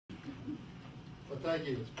Well, thank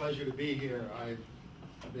you. It's a pleasure to be here. I've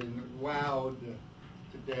been wowed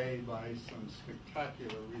today by some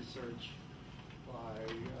spectacular research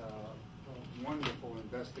by wonderful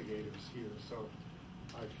investigators here. So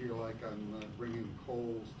I feel like I'm bringing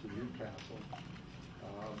coals to Newcastle.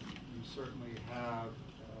 You certainly have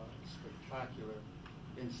a spectacular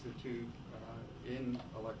institute in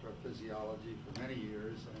electrophysiology for many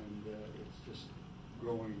years, and it's just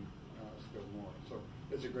growing still more. So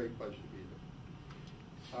it's a great pleasure to be there.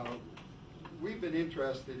 We've been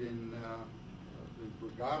interested in the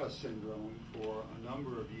Brugada syndrome for a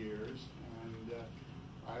number of years, and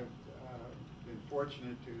I've been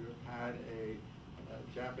fortunate to have had a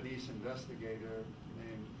Japanese investigator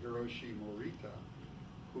named Hiroshi Morita,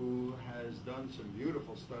 who has done some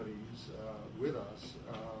beautiful studies with us.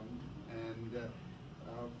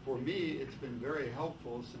 For me, it's been very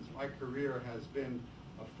helpful, since my career has been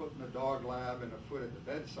a foot in the dog lab and a foot at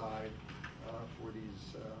the bedside for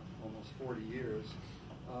these almost 40 years,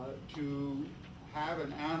 to have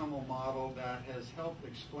an animal model that has helped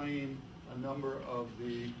explain a number of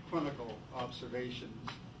the clinical observations.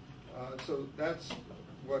 So that's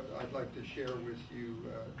what I'd like to share with you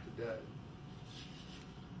today.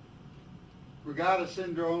 Brugada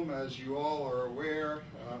syndrome, as you all are aware,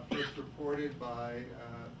 first reported by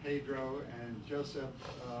Pedro and Joseph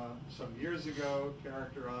some years ago,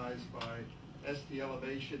 characterized by ST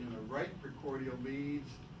elevation in the right precordial leads,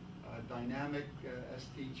 dynamic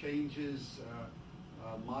ST changes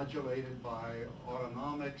modulated by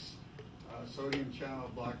autonomics, sodium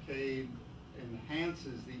channel blockade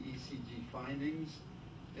enhances the ECG findings.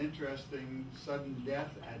 Interesting, sudden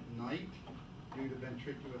death at night due to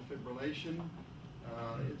ventricular fibrillation.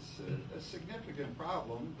 It's a significant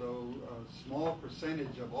problem, though a small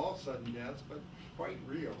percentage of all sudden deaths, but quite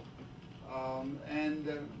real.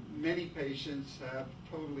 Many patients have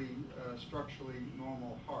totally structurally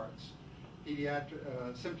normal hearts.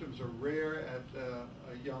 Pediatric symptoms are rare at a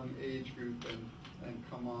young age group and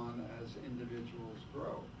come on as individuals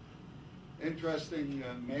grow. Interesting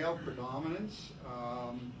male predominance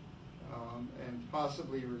and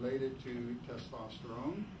possibly related to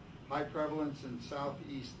testosterone. High prevalence in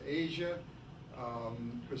Southeast Asia,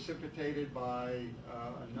 precipitated by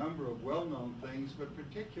a number of well-known things, but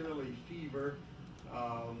particularly fever,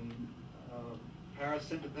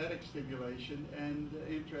 parasympathetic stimulation, and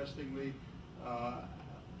interestingly,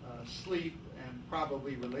 sleep, and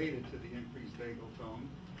probably related to the increased vagal tone.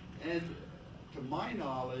 And to my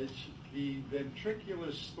knowledge, the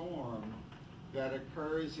ventricular storm that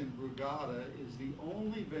occurs in Brugada is the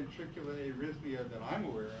only ventricular arrhythmia that I'm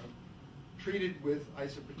aware of treated with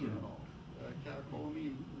isoproterenol,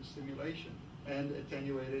 catecholamine stimulation, and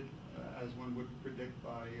attenuated, as one would predict,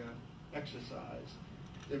 by exercise.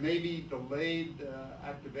 There may be delayed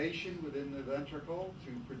activation within the ventricle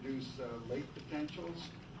to produce late potentials.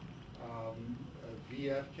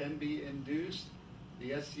 VF can be induced.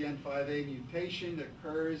 The SCN5A mutation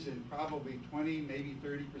occurs in probably 20, maybe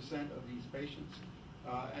 30% of these patients.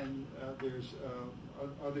 There's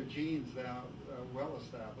other genes now well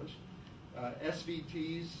established.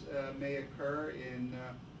 SVTs may occur in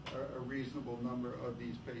a reasonable number of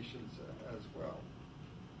these patients as well.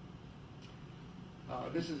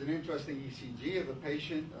 This is an interesting ECG of a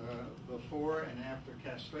patient before and after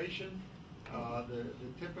castration. The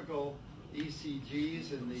typical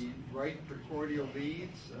ECGs in the right precordial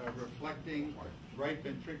leads reflecting right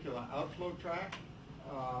ventricular outflow tract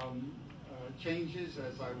changes,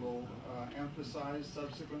 as I will emphasize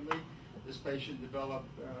subsequently. This patient developed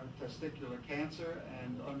testicular cancer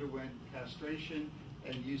and underwent castration,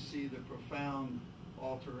 and you see the profound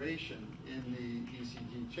alteration in the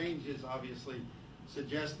ECG changes, obviously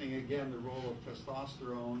suggesting again the role of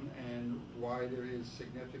testosterone and why there is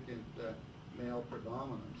significant male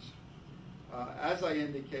predominance. As I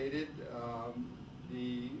indicated,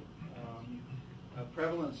 the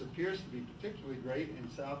prevalence appears to be particularly great in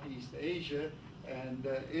Southeast Asia, and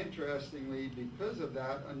interestingly, because of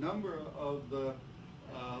that, a number of the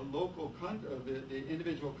the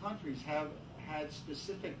individual countries have had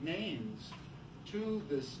specific names to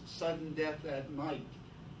this sudden death at night.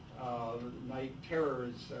 Night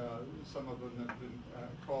terrors, some of them have been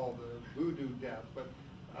called voodoo death, but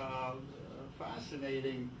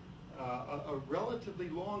fascinating, a relatively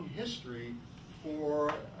long history for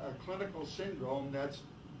a clinical syndrome that's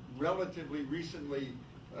relatively recently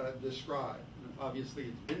described. Obviously,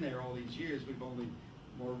 it's been there all these years. We've only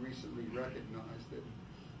more recently recognized it.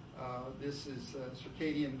 This is a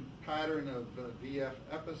circadian pattern of VF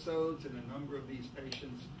episodes in a number of these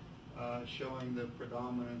patients, showing the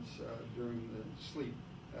predominance during the sleep,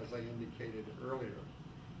 as I indicated earlier.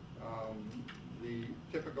 The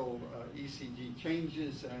typical ECG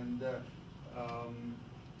changes, and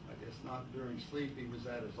I guess not during sleep. He was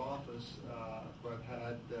at his office, but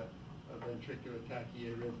had a ventricular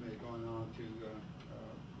tachyarrhythmia going on to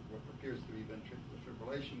what appears to be ventricular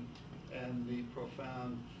fibrillation, and the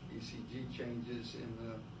profound ECG changes in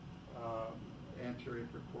the anterior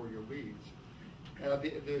precordial leads.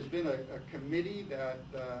 There's been a committee that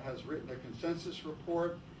has written a consensus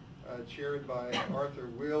report chaired by Arthur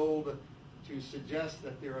Wild to suggest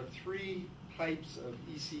that there are three types of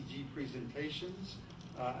ECG presentations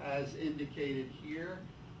as indicated here,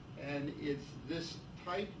 and it's this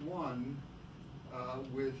type 1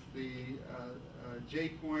 with the J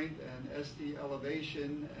point and ST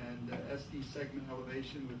elevation and ST segment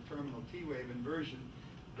elevation with terminal T wave inversion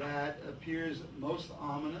that appears most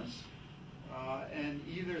ominous and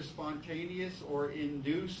either spontaneous or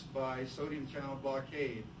induced by sodium channel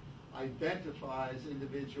blockade, identifies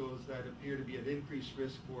individuals that appear to be at increased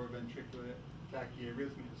risk for ventricular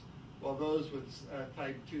tachyarrhythmias, while those with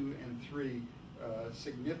type 2 and 3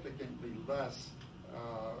 significantly less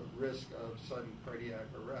risk of sudden cardiac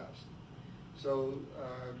arrest. So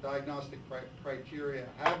diagnostic criteria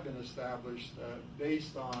have been established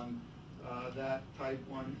based on that type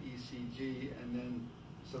 1 ECG and then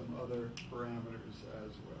some other parameters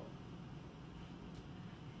as well.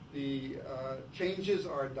 The changes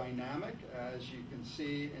are dynamic, as you can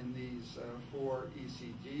see in these 4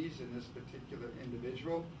 ECGs in this particular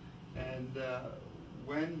individual, and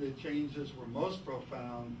when the changes were most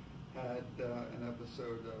profound, had an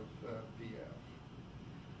episode of VF.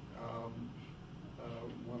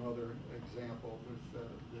 One other example with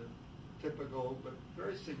the typical but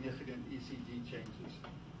very significant ECG changes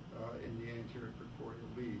in the anterior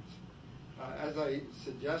precordial leads. As I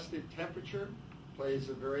suggested, temperature plays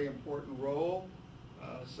a very important role.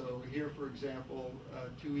 So here, for example,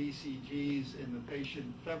 2 ECGs in the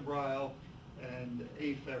patient febrile and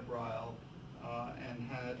afebrile, and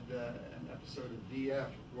had an episode of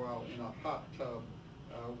VF while in a hot tub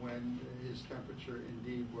when his temperature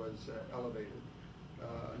indeed was elevated.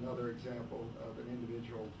 Another example of an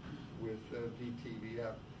individual with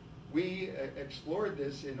VTVF. We explored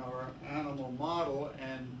this in our animal model,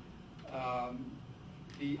 and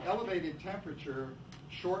the elevated temperature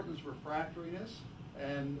shortens refractoriness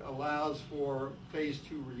and allows for phase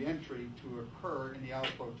 2 reentry to occur in the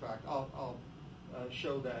outflow tract. I'll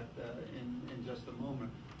show that in just a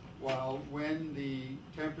moment. While when the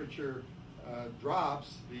temperature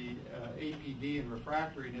drops, the APD and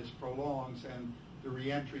refractoriness prolongs, and the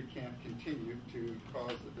reentry can't continue to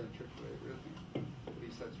cause the ventricular arrhythmia. At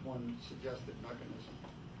least that's one suggested mechanism.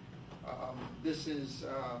 This is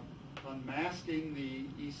unmasking the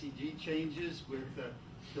ECG changes with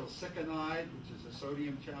filciconide, which is a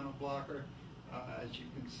sodium channel blocker. As you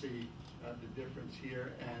can see, the difference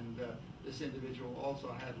here, and this individual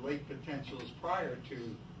also had late potentials prior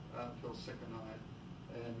to filciconide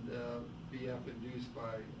and VF induced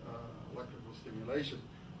by electrical stimulation.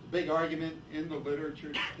 The big argument in the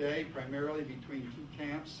literature today, primarily between 2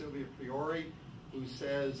 camps, Silvia Priori, who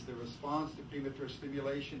says the response to premature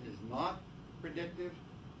stimulation is not predictive,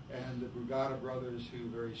 and the Brugada brothers, who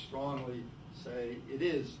very strongly say it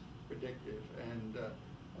is predictive. And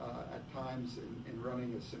at times in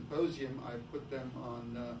running a symposium, I put them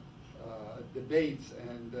on debates,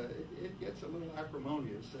 and it gets a little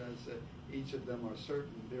acrimonious, as each of them are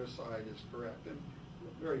certain their side is correct, and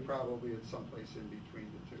very probably it's someplace in between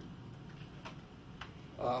the two.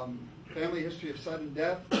 Family history of sudden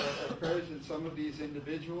death occurs in some of these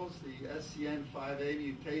individuals. The SCN5A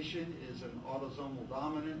mutation is an autosomal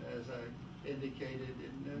dominant, as I indicated,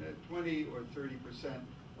 in 20 or 30%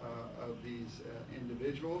 of these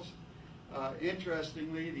individuals.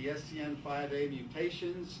 Interestingly, the SCN5A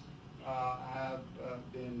mutations have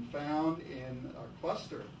been found in a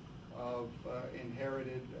cluster of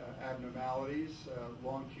inherited abnormalities,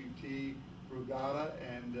 long QT, Brugada,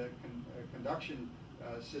 and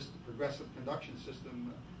progressive conduction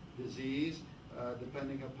system disease,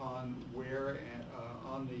 depending upon where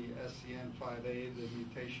on the SCN5A the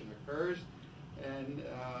mutation occurs. And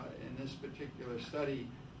in this particular study,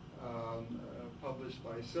 published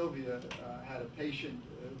by Sylvia, had a patient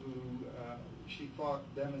who she thought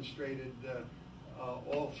demonstrated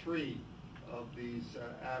all 3 of these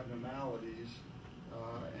abnormalities.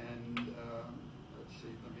 And let's see,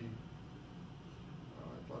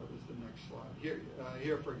 I thought it was the next slide.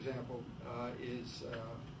 Here, for example, is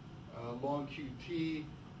a long QT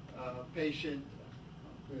patient.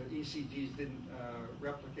 The ECGs didn't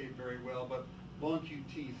replicate very well, but long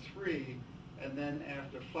QT3, and then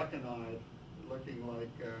after flecainide, looking like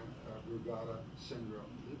Brugada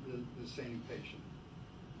syndrome, the same patient.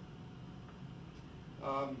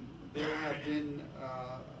 There have been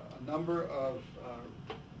a number of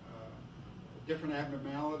different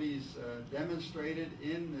abnormalities demonstrated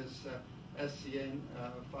in this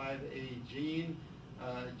SCN5A gene,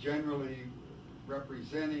 generally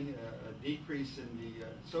representing a decrease in the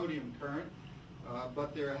sodium current,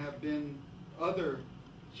 but there have been other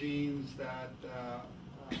genes that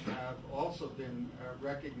have also been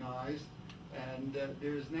recognized, and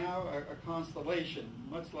there's now a constellation,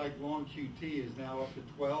 much like long QT is now up to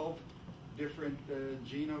 12 different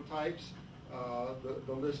genotypes.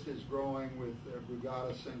 The list is growing with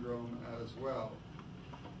Brugada syndrome as well.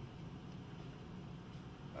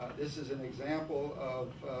 This is an example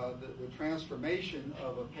of the transformation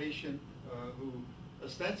of a patient who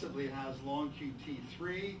ostensibly has long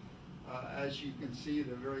QT3. As you can see,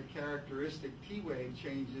 the very characteristic T-wave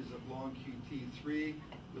changes of long QT3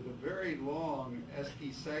 with a very long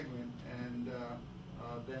ST segment and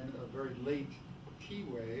then a very late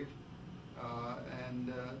T-wave.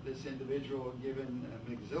 This individual given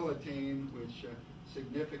mixilotine, which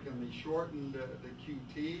significantly shortened the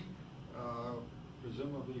QT,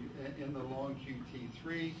 presumably in the long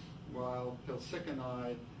QT3, while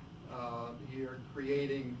pilsiconide here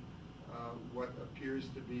creating what appears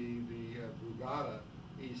to be the Brugada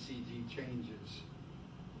ECG changes.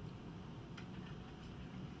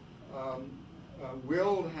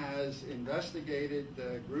 Will has investigated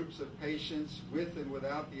groups of patients with and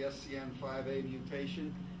without the SCN5A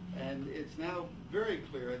mutation, and it's now very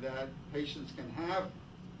clear that patients can have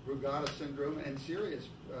Brugada syndrome and serious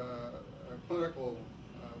clinical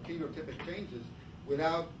phenotypic changes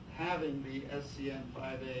without having the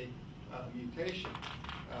SCN5A mutation.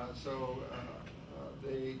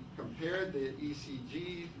 They compared the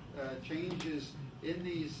ECG changes in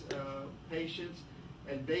these patients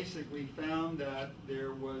and basically found that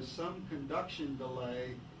there was some conduction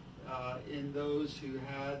delay in those who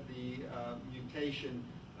had the mutation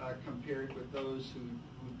compared with those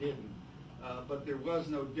who didn't. But there was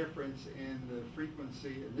no difference in the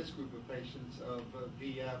frequency in this group of patients of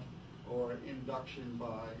VF or induction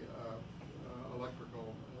by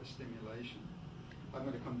electrical stimulation. I'm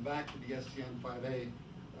going to come back to the SCN5A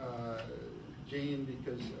gene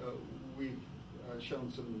because we've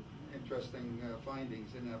shown some interesting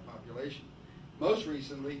findings in that population. Most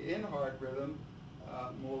recently, in HeartRhythm,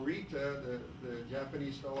 Morita, the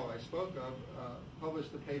Japanese fellow I spoke of,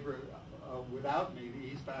 published a paper without me.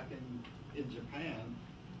 He's back in Japan,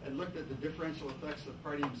 and looked at the differential effects of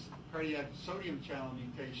cardiac sodium channel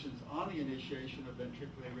mutations on the initiation of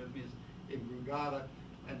ventricular arrhythmias in Brugada.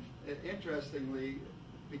 And interestingly,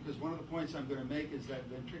 because one of the points I'm going to make is that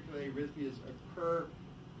ventricular arrhythmias occur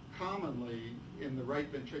commonly in the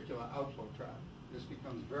right ventricular outflow tract. This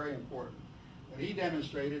becomes very important. And he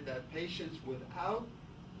demonstrated that patients without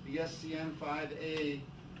the SCN5A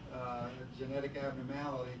genetic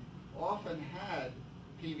abnormality often had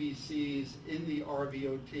PVCs in the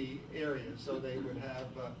RVOT area, so they would have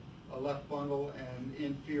a left bundle and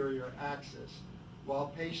inferior axis, while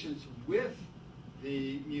patients with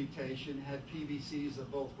the mutation had PVCs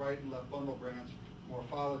of both right and left bundle branch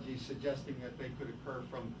morphology, suggesting that they could occur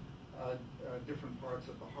from different parts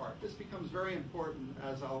of the heart. This becomes very important,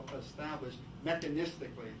 as I'll establish,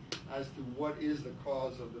 mechanistically as to what is the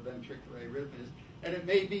cause of the ventricular arrhythmias. And it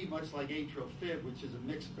may be much like atrial fib, which is a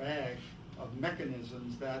mixed bag of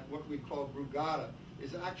mechanisms, that what we call Brugada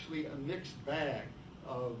is actually a mixed bag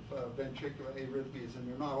of ventricular arrhythmias, and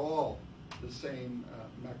they're not all the same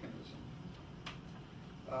mechanism.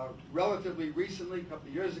 Relatively recently, a couple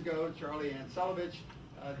of years ago, Charlie Ancelovich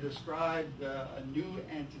described a new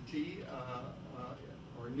entity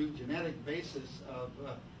or a new genetic basis of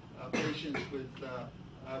patients with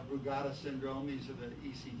Brugada syndrome. These are the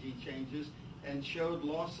ECG changes, and showed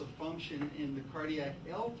loss of function in the cardiac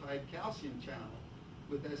L-type calcium channel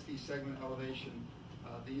with ST segment elevation.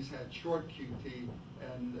 These had short QT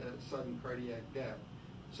and sudden cardiac death.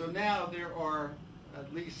 So now there are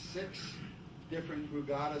at least 6 different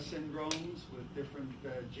Brugada syndromes with different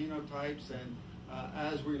genotypes, and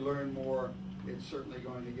as we learn more, it's certainly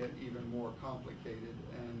going to get even more complicated.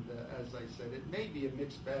 And as I said, it may be a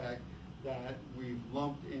mixed bag that we've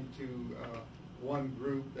lumped into one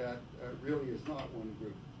group that really is not one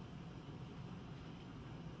group.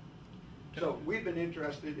 So we've been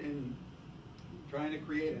interested in trying to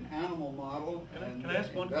create an animal model and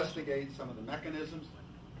investigate some of the mechanisms.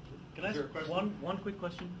 Can I ask one quick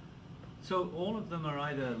question? So all of them are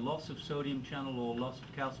either loss of sodium channel or loss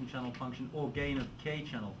of calcium channel function or gain of K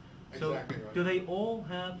channel. So Exactly right. do they all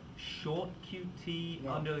have short QT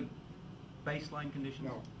under baseline conditions?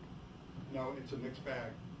 No, it's a mixed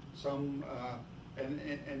bag. Some And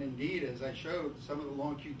indeed, as I showed, some of the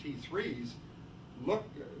long QT3s look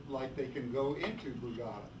like they can go into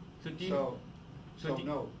Brugada. So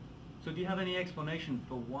do you have any explanation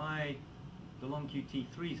for why the long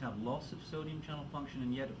QT3s have loss of sodium channel function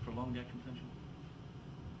and yet a prolonged action potential?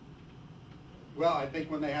 Well, I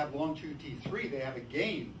think when they have long QT3, they have a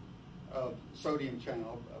gain of sodium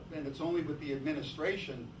channel, and it's only with the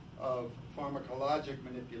administration of pharmacologic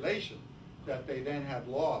manipulation that they then have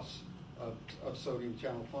loss of sodium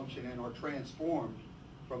channel function and are transformed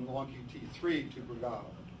from long QT3 to Brugada.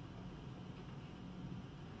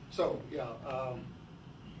 So, yeah,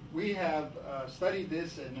 we have studied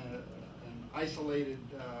this in an isolated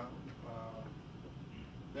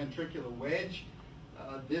ventricular wedge.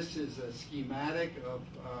 This is a schematic of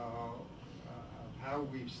how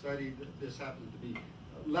we've studied. This happens to be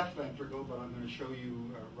left ventricle, but I'm going to show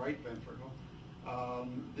you right ventricle.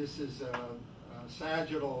 This is a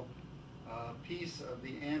sagittal piece of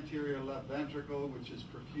the anterior left ventricle, which is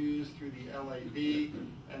perfused through the LAV,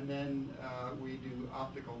 and then we do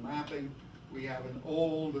optical mapping. We have an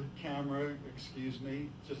old camera, excuse me,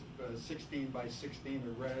 just a 16 by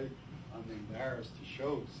 16 array. I'm embarrassed to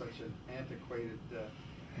show such an antiquated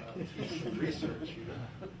piece of research.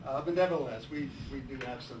 But nevertheless, we do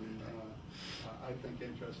have some, I think,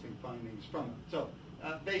 interesting findings from it. So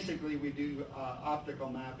basically, we do optical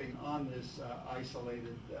mapping on this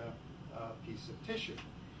isolated piece of tissue.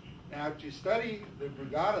 Now, to study the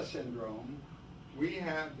Brugada syndrome, we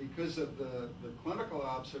have, because of the clinical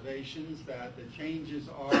observations, that the changes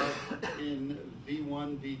are in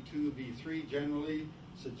V1, V2, V3 generally,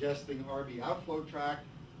 suggesting RV outflow tract.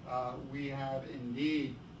 We have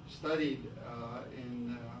indeed studied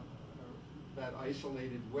in that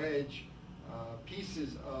isolated wedge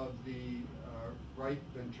pieces of the right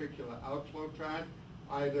ventricular outflow tract,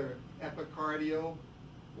 either epicardial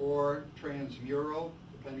or transmural,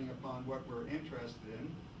 depending upon what we're interested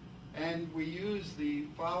in. And we use the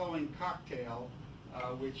following cocktail,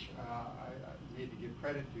 which I need to give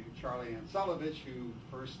credit to Charlie Anselovich, who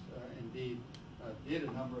first indeed did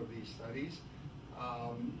a number of these studies.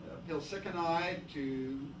 Pilsiconide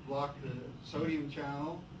to block the sodium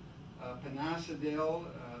channel, panacedyl,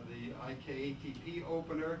 the IK-ATP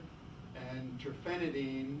opener, and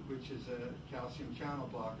terfenadine, which is a calcium channel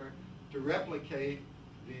blocker, to replicate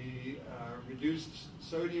the reduced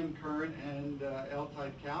sodium current and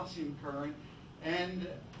L-type calcium current, and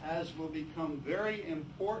as will become very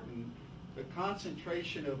important, the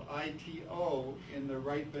concentration of ITO in the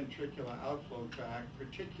right ventricular outflow tract,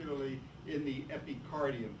 particularly in the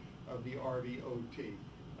epicardium of the RVOT,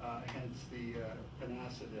 hence the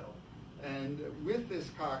panacedyl. And with this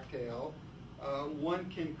cocktail, one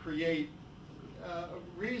can create a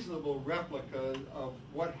reasonable replica of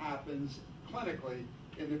what happens clinically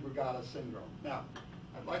in the Brugada syndrome. Now,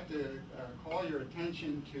 I'd like to call your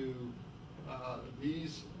attention to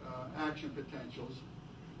these action potentials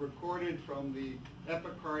recorded from the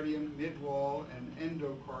epicardium, midwall, and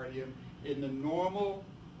endocardium in the normal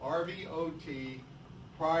RVOT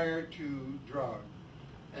prior to drug,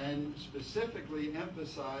 and specifically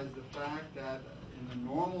emphasize the fact that in the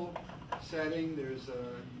normal setting there's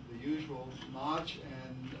the usual notch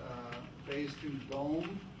and phase 2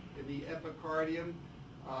 dome in the epicardium,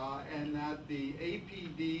 and that the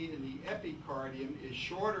APD in the epicardium is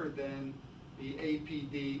shorter than the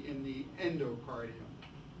APD in the endocardium.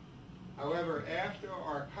 However, after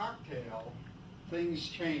our cocktail, things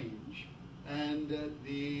change, and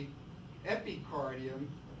the epicardium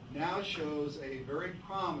now shows a very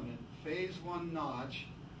prominent phase 1 notch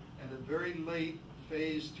and a very late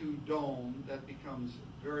phase 2 dome that becomes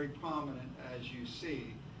very prominent, as you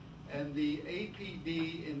see. And the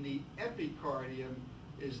APD in the epicardium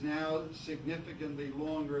is now significantly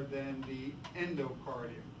longer than the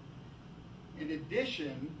endocardium. In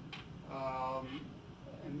addition,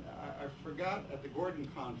 and I forgot at the Gordon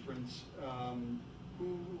conference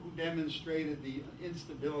who demonstrated the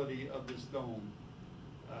instability of this dome.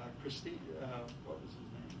 Christine, what was his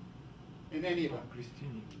name? In any event,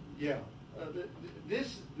 Christine. Yeah,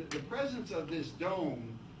 the presence of this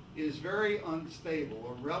dome is very unstable,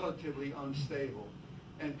 or relatively unstable,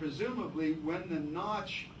 and presumably when the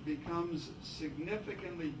notch becomes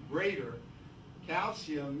significantly greater,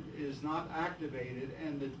 calcium is not activated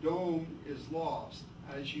and the dome is lost,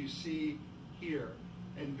 as you see here.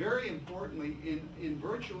 And very importantly, in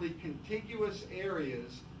virtually contiguous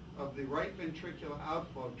areas of the right ventricular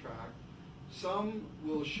outflow tract, some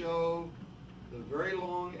will show the very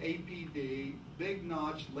long APD, big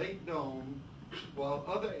notch, late dome, while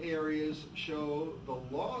other areas show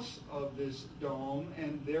the loss of this dome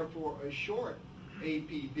and therefore a short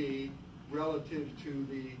APD, relative to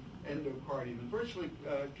the endocardium, in virtually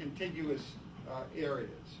contiguous areas.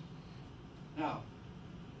 Now,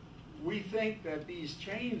 we think that these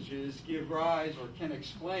changes give rise or can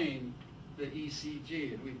explain the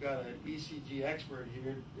ECG, and we've got an ECG expert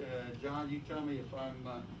here. John, you tell me if I'm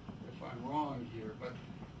wrong here, but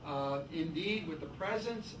indeed, with the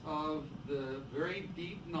presence of the very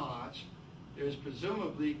deep notch, there's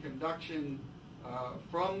presumably conduction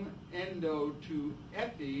from endo to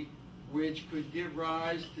epi, which could give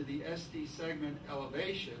rise to the ST segment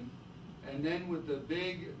elevation, and then with the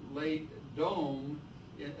big late dome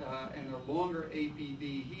and a longer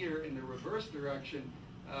APD here in the reverse direction,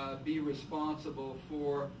 be responsible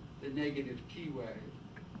for the negative T wave.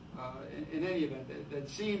 In any event, that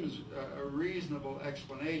seems a reasonable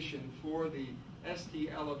explanation for the ST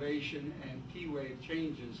elevation and T wave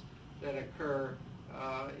changes that occur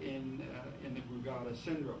in the Brugada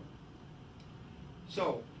syndrome.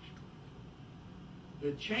 So,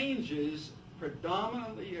 the changes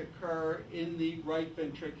predominantly occur in the right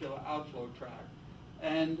ventricular outflow tract,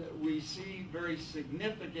 and we see very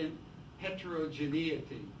significant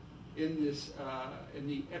heterogeneity in this in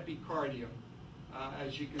the epicardium,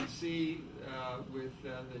 as you can see with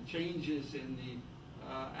the changes in the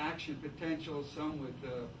action potential. Some with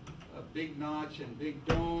a big notch and big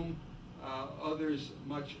dome, others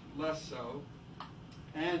much less so,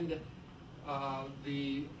 and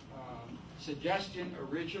the suggestion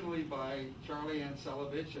originally by Charlie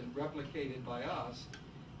Ancelovich and replicated by us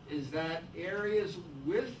is that areas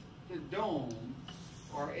with the dome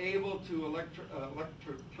are able to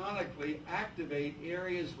electrotonically activate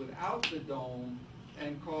areas without the dome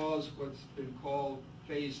and cause what's been called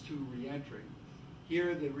phase 2 reentry.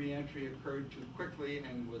 Here the reentry occurred too quickly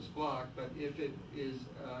and was blocked, but if it is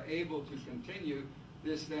able to continue,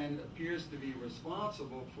 this then appears to be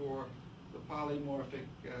responsible for the polymorphic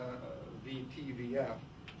VTVF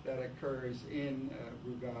that occurs in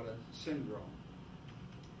Brugada syndrome.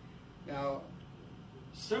 Now,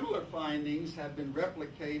 similar findings have been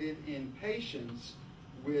replicated in patients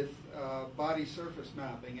with body surface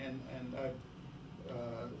mapping, and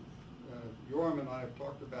Yorm and I have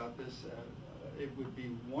talked about this. It would be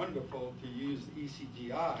wonderful to use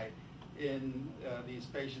ECGI in these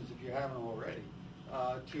patients, if you haven't already,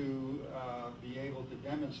 to be able to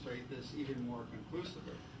demonstrate this even more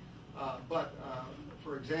conclusively. But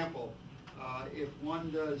for example, if one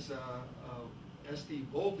does a ST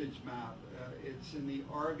voltage map, it's in the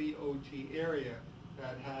RVOT area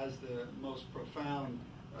that has the most profound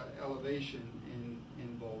elevation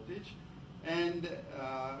in voltage. And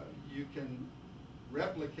you can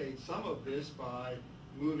replicate some of this by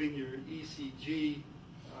moving your ECG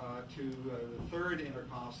to the third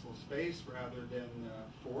intercostal space rather than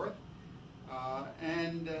fourth.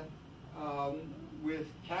 With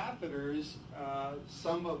catheters,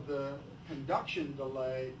 some of the conduction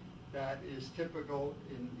delay that is typical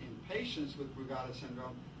in patients with Brugada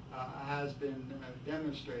syndrome has been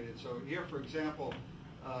demonstrated. So here, for example,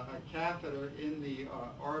 a catheter in the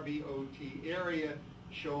RVOT area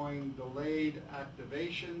showing delayed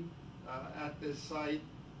activation at this site,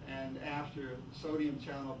 and after sodium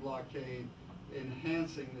channel blockade,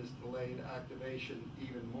 enhancing this delayed activation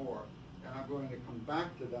even more. And I'm going to come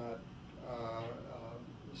back to that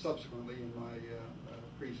subsequently in my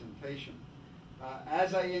presentation.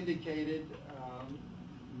 As I indicated,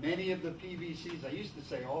 many of the PVCs, I used to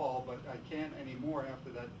say all, but I can't anymore after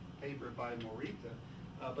that paper by Morita,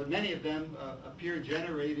 but many of them appear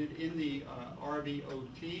generated in the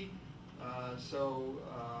RVOT, so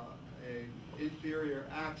an inferior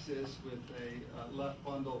axis with a left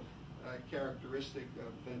bundle characteristic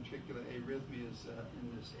of ventricular arrhythmias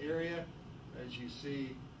in this area. As you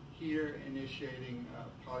see here, initiating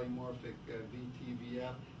polymorphic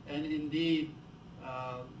VTVF, and indeed,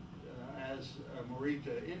 as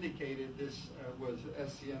Morita indicated, this was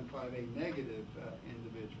SCN5A negative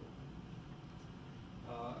individual.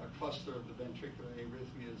 A cluster of the ventricular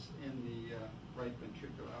arrhythmias in the right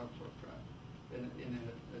ventricular outflow tract in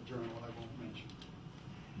a journal I won't mention.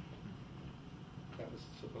 That was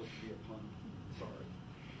supposed to be a pun,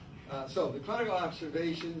 sorry. So the clinical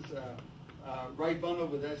observations, right bundle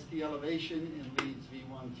with ST elevation in leads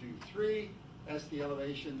V1 through 3. ST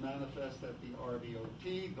elevation manifests at the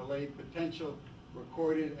RVOT, delayed potential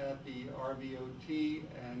recorded at the RVOT,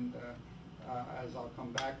 and as I'll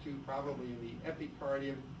come back to, probably in the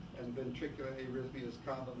epicardium, and ventricular arrhythmias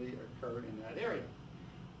commonly occur in that area.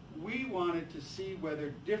 We wanted to see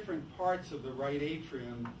whether different parts of the right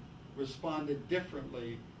atrium responded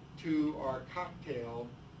differently to our cocktail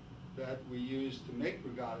that we used to make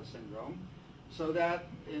Brugada syndrome, so that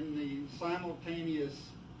in the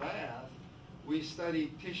simultaneous bath, we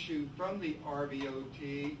studied tissue from the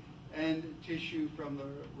RVOT and tissue from the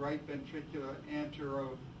right ventricular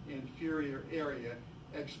anteroinferior area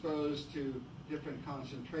exposed to different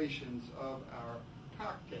concentrations of our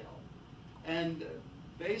cocktail. And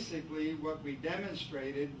basically what we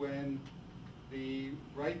demonstrated when the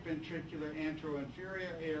right ventricular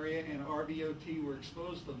anteroinferior area and RVOT were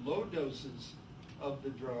exposed to low doses of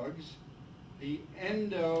the drugs, the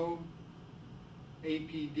endo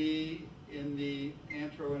APD in the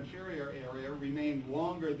anteroinferior area remained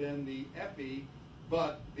longer than the epi,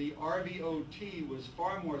 but the RVOT was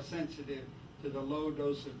far more sensitive to the low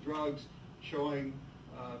dose of drugs, showing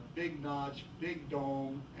big notch, big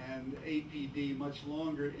dome, and APD much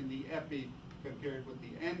longer in the epi compared with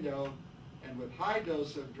the endo. And with high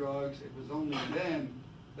dose of drugs, it was only then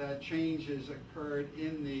that changes occurred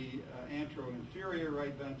in the anteroinferior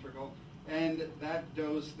right ventricle, and that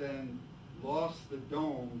dose then lost the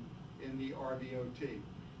dome in the RVOT.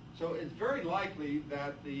 So it's very likely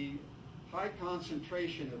that the high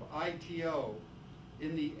concentration of ITO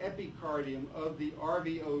in the epicardium of the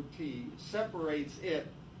RVOT separates it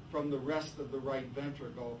from the rest of the right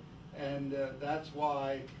ventricle, and that's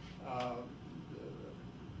why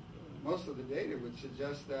most of the data would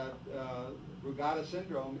suggest that Brugada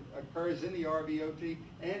syndrome occurs in the RVOT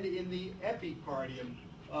and in the epicardium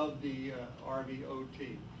of the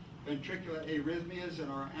RVOT. Ventricular arrhythmias in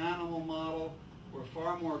our animal model were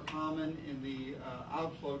far more common in the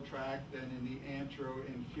outflow tract than in the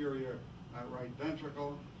anteroinferior right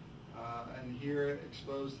ventricle. And here,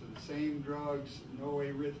 exposed to the same drugs, no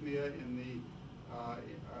arrhythmia in the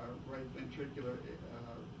right ventricular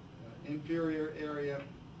inferior area,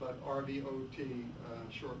 but RVOT,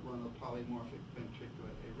 short run of polymorphic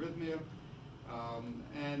ventricular arrhythmia.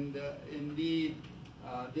 Indeed,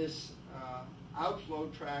 this outflow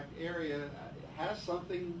tract area has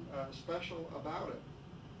something special about it.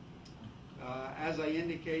 As I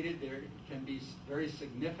indicated, there can be very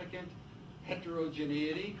significant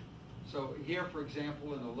heterogeneity. So here, for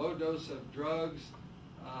example, in a low dose of drugs,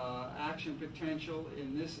 action potential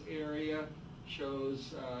in this area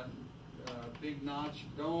shows big notch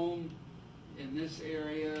dome. In this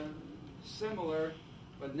area, similar,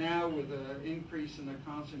 but now with an increase in the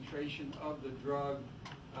concentration of the drug,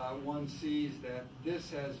 one sees that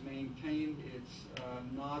this has maintained its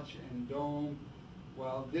notch and dome,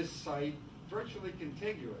 while this site, virtually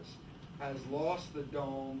contiguous, has lost the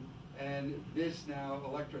dome, and this now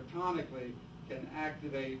electrotonically can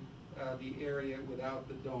activate the area without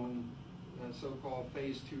the dome, so-called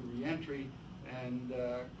phase 2 reentry, and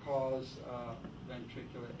cause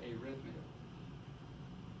ventricular arrhythmia.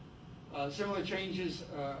 Similar changes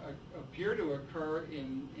appear to occur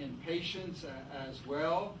in patients as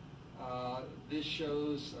well. This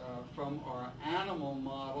shows from our animal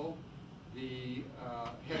model the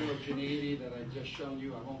heterogeneity that I've just shown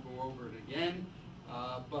you. I won't go over it again,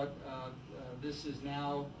 but this is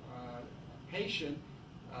now a patient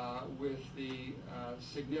with the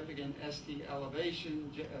significant ST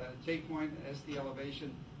elevation, J-point ST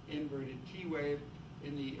elevation, inverted T wave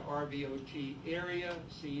in the RVOT area,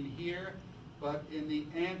 seen here, but in the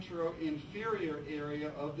anteroinferior area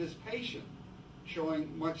of this patient,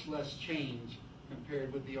 showing much less change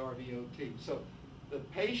compared with the RVOT. So the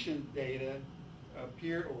patient data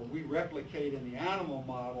appear, or we replicate in the animal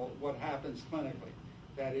model what happens clinically,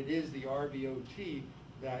 that it is the RVOT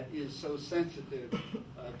that is so sensitive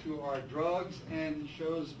to our drugs and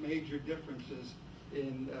shows major differences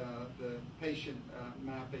in the patient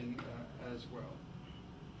mapping as well.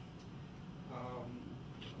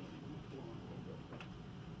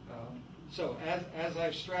 So as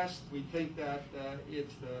I've stressed, we think that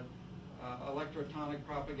it's the electrotonic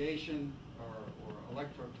propagation or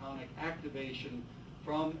electrotonic activation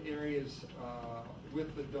from areas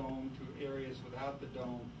with the dome to areas without the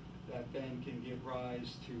dome that then can give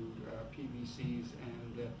rise to PVCs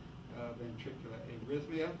and ventricular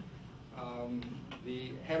arrhythmia.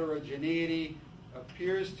 The heterogeneity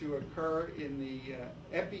appears to occur in the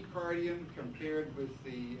epicardium compared with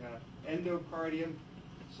the endocardium.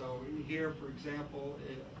 So here, for example,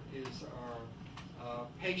 is our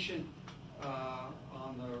patient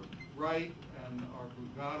on the right and our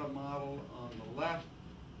Brugada model on the left.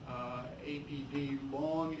 APD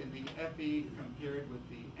long in the epi compared with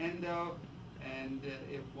the endo. And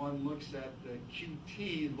if one looks at the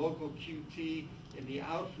QT, local QT in the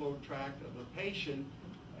outflow tract of the patient,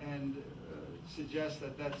 and suggests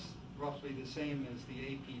that that's roughly the same as the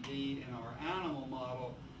APD in our animal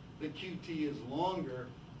model, the QT is longer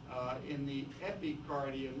in the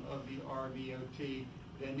epicardium of the RVOT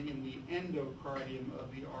than in the endocardium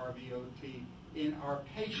of the RVOT in our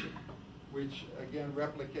patient. which again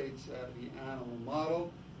replicates the animal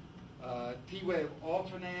model. T-wave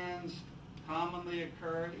alternans commonly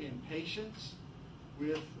occur in patients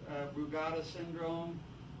with Brugada syndrome,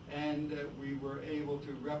 and we were able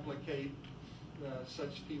to replicate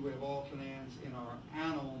such T-wave alternans in our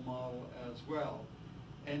animal model as well.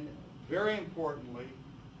 And very importantly,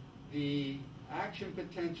 the action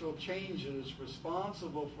potential changes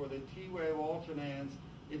responsible for the T-wave alternans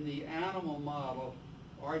in the animal model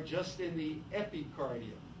are just in the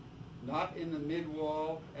epicardium, not in the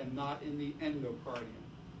midwall and not in the endocardium.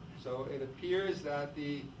 So it appears that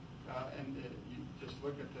you just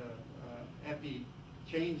look at the epi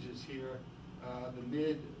changes here, the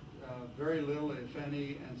mid, very little, if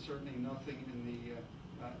any, and certainly nothing in the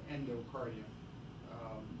endocardium.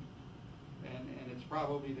 And it's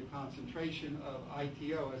probably the concentration of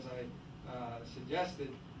ITO, as I suggested,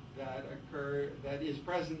 that is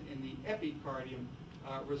present in the epicardium,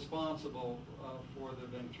 responsible for the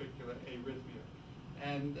ventricular arrhythmia.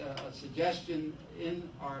 And a suggestion in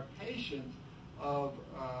our patient of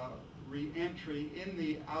re-entry in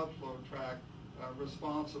the outflow tract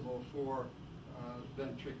responsible for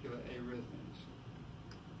ventricular arrhythmias.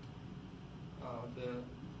 The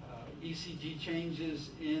ECG changes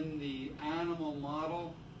in the animal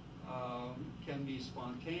model can be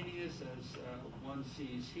spontaneous, as one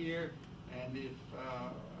sees here, and if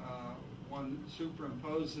one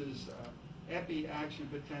superimposes epi-action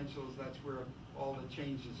potentials, that's where all the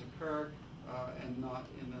changes occur, and not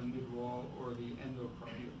in the midwall or the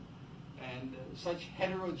endocardium. And such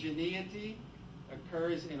heterogeneity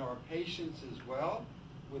occurs in our patients as well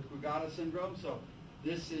with Brugada syndrome. So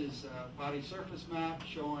this is a body surface map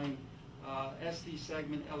showing ST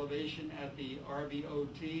segment elevation at the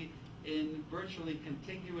RVOT in virtually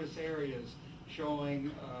contiguous areas,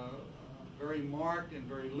 showing very marked and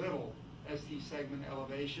very little ST segment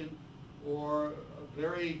elevation, or a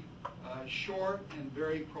very short and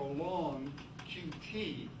very prolonged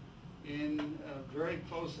QT in very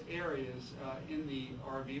close areas in the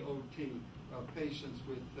RVOT of patients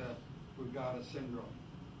with Brugada syndrome.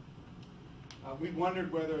 We've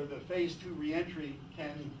wondered whether the phase 2 reentry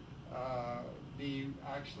can be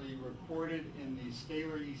actually recorded in the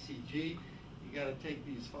scalar ECG. You got to take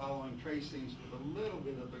these following tracings with a little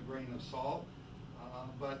bit of a grain of salt.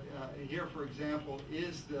 But here, for example,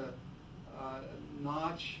 is the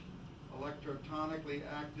notch electrotonically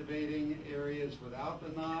activating areas without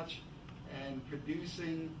the notch and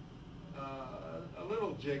producing a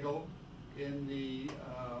little jiggle in the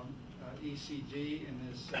ECG in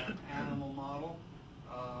this animal model,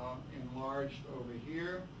 enlarged over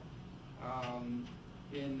here.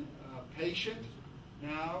 In a patient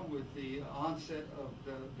now with the onset of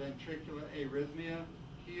the ventricular arrhythmia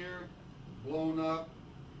here, blown up.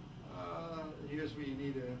 Here's where you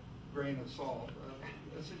need a grain of salt.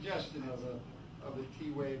 A suggestion of a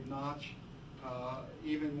T-wave notch,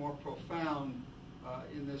 even more profound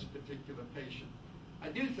in this particular patient. I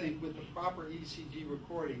do think with the proper ECG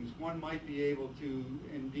recordings, one might be able to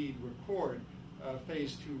indeed record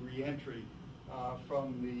phase 2 reentry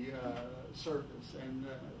from the surface. And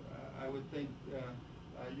I would think,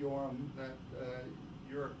 Yoram, that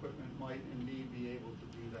your equipment might indeed be able to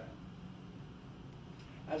do that.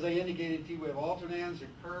 As I indicated, T-wave alternans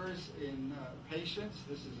occurs in patients.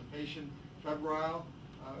 This is a patient, febrile,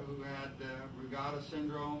 who had Brugada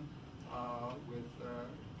syndrome with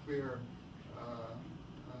clear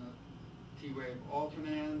T-wave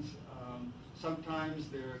alternans. Sometimes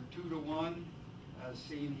they're 2 to 1, as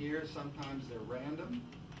seen here. Sometimes they're random.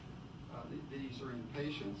 These are in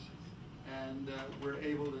patients. And we're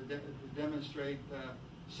able to demonstrate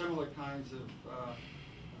similar kinds of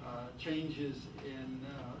changes in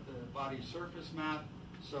the body surface map.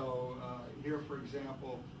 So here, for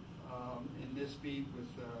example, in this beat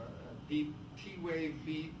with a deep T-wave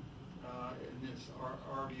beat in this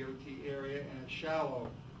RVOT area and a shallow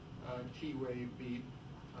T-wave beat,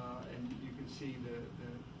 and you can see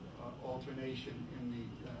the alternation in the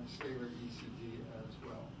scalar ECG as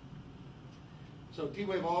well. So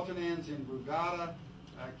T-wave alternans in Brugada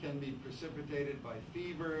can be precipitated by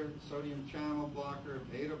fever, sodium channel blocker,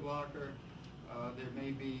 beta blocker. There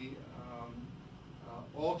may be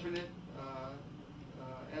alternate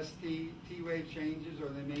T-wave changes, or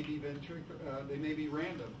they may be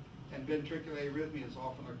random, and ventricular arrhythmias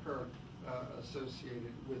often occur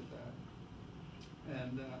associated with that.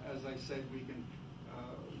 And as I said, we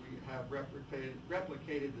have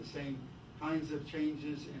replicated the same kinds of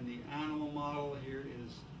changes in the animal model. Here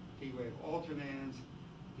is T-wave alternans.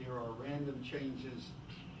 Here are random changes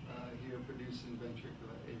here producing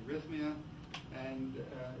ventricular arrhythmia. And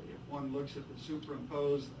if one looks at the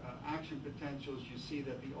superimposed action potentials, you see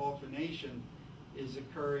that the alternation is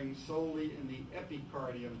occurring solely in the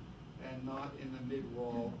epicardium and not in the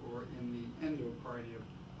mid-wall or in the endocardium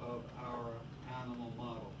of our animal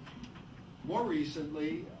model. More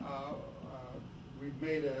recently, we've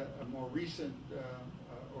made a more recent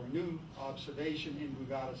or new observation in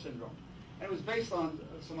Brugada syndrome. And it was based on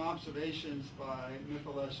some observations by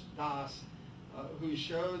Nicholas Das, who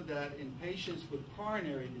showed that in patients with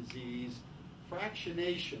coronary disease,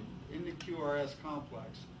 fractionation in the QRS complex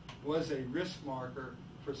was a risk marker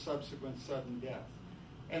for subsequent sudden death.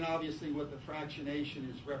 And obviously what the fractionation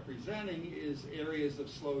is representing is areas of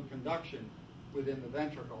slowed conduction within the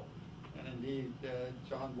ventricle. And indeed,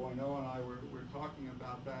 John Boineau and I were talking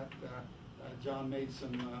about that. John made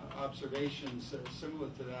some observations similar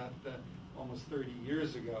to that almost 30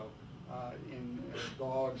 years ago in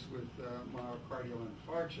dogs with myocardial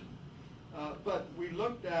infarction. But we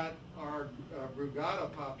looked at our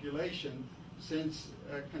Brugada population since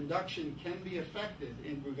conduction can be affected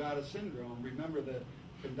in Brugada syndrome. Remember, the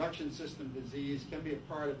conduction system disease can be a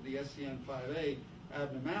part of the SCN5A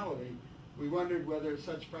abnormality. We wondered whether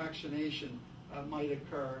such fractionation might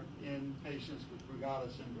occur in patients with Brugada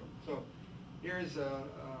syndrome. So here's a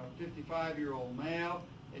 55-year-old male,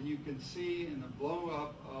 and you can see in the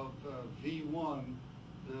blow-up of V1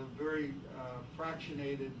 the very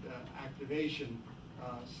fractionated activation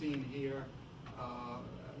seen here.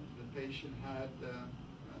 The patient had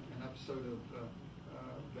an episode of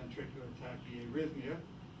ventricular tachyarrhythmia.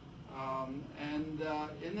 And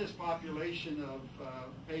in this population of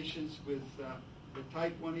patients with the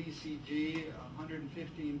type 1 ECG,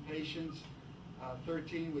 115 patients,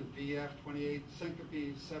 13 with VF, 28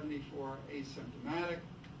 syncope, 74 asymptomatic,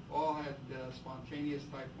 all had spontaneous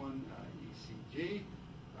type 1 ECG.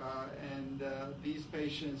 And these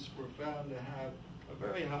patients were found to have a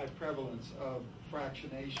very high prevalence of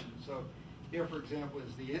fractionation. So here, for example,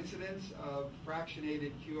 is the incidence of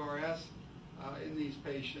fractionated QRS in these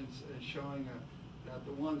patients, showing that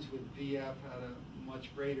the ones with VF had a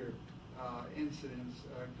much greater incidence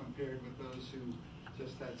compared with those who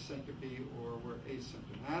just had syncope or were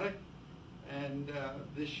asymptomatic. And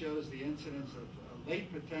this shows the incidence of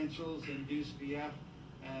late potentials, induced VF,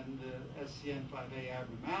 and SCN5A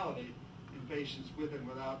abnormality in patients with and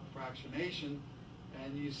without fractionation.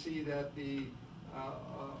 And you see that the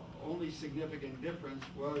only significant difference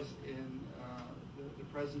was in the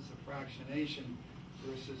presence of fractionation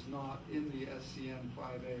versus not in the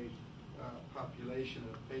SCN5A population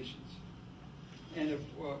of patients. And if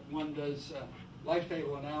one does life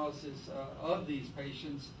table analysis of these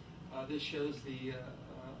patients, this shows the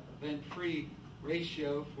event-free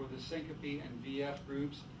ratio for the syncope and VF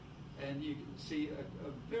groups, and you can see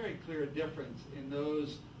a very clear difference in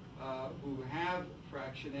those who have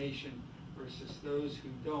fractionation versus those who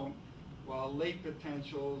don't, while late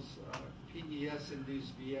potentials,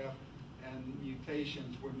 PES-induced VF, and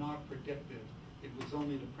mutations were not predictive. It was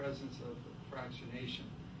only the presence of fractionation.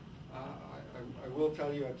 I will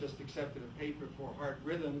tell you, I've just accepted a paper for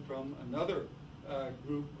HeartRhythm from another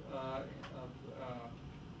group of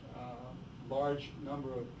large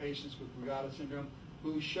number of patients with Brugada syndrome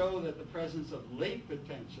who show that the presence of late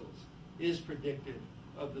potentials is predictive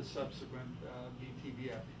of the subsequent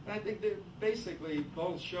VTVF. And I think they're basically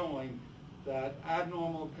both showing that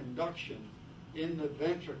abnormal conduction in the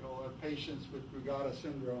ventricle of patients with Brugada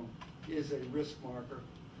syndrome is a risk marker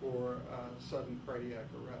for sudden cardiac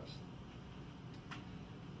arrest.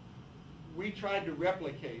 We tried to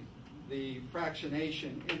replicate the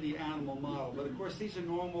fractionation in the animal model, but of course these are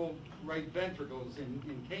normal right ventricles in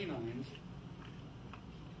canines,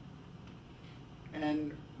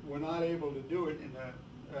 and we're not able to do it in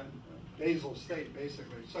a basal state,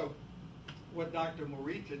 basically. So what Dr.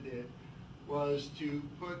 Morita did was to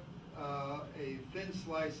put a thin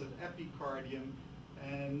slice of epicardium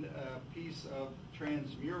and a piece of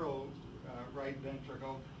transmural right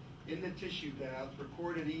ventricle in the tissue bath,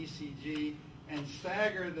 record an ECG, and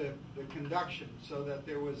stagger the conduction so that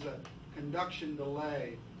there was a conduction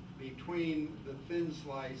delay between the thin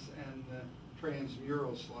slice and the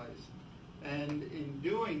transmural slice. And in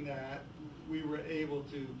doing that, we were able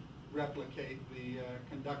to replicate the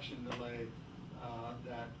conduction delay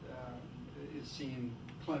that is seen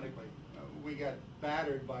clinically. We got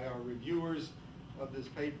battered by our reviewers of this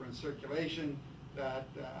paper in Circulation that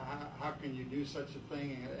how can you do such a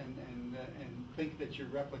thing and think that you're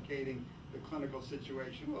replicating the clinical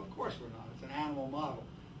situation? Well, of course we're not. It's an animal model.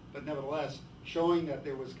 But nevertheless, showing that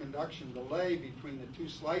there was conduction delay between the two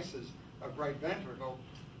slices of right ventricle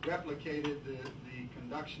replicated the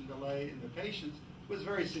conduction delay in the patients was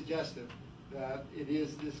very suggestive that it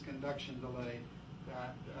is this conduction delay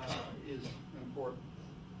that is important.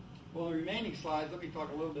 Well, the remaining slides, let me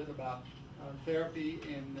talk a little bit about therapy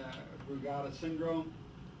in Brugada syndrome.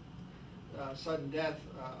 Sudden death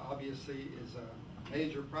obviously is a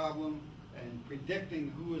major problem, and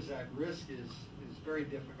predicting who is at risk is very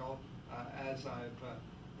difficult, as I've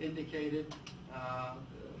indicated.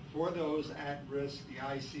 For those at risk, the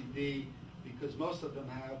ICD, because most of them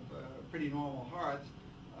have pretty normal hearts,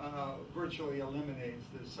 virtually eliminates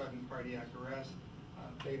the sudden cardiac arrest.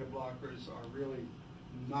 Beta blockers are really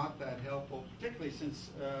not that helpful, particularly since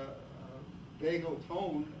vagal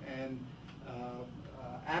tone and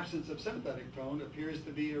absence of sympathetic tone appears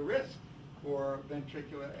to be a risk for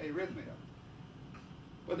ventricular arrhythmia.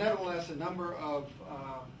 But nevertheless, a number of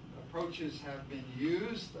approaches have been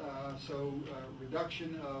used,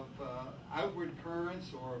 reduction of outward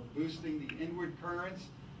currents or boosting the inward currents.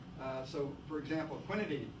 So, for example,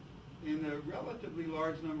 quinidine in a relatively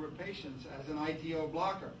large number of patients as an ITO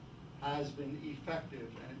blocker has been effective,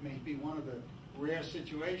 and it may be one of the rare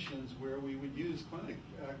situations where we would use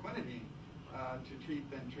quinidine to treat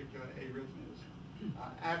ventricular arrhythmias.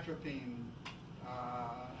 Atropine,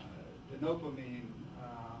 denopamine,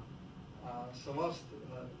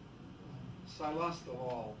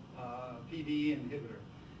 silostolol, PDE inhibitor.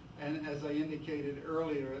 And as I indicated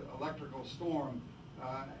earlier, electrical storm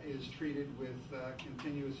is treated with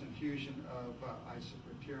continuous infusion of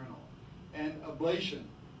isoproterenol. And ablation,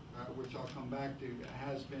 which I'll come back to,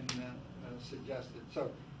 has been suggested.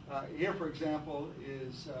 So here, for example,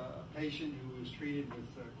 is a patient who was treated with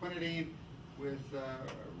quinidine with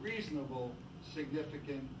reasonable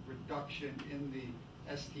significant reduction in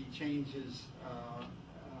the ST changes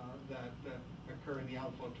that occur in the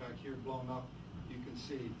outflow tract. Here blown up, you can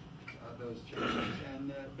see those changes.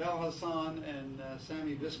 And Bel Hassan and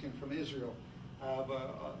Sami Viskin from Israel have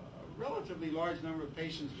a relatively large number of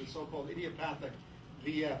patients with so-called idiopathic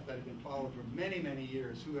VF that have been followed for many, many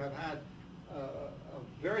years, who have had a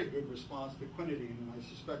very good response to quinidine, and I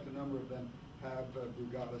suspect a number of them have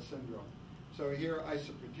Brugada syndrome. So here,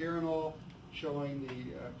 isoproterenol showing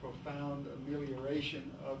the profound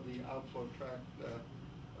amelioration of the outflow tract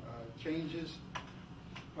changes.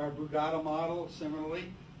 Our Brugada model,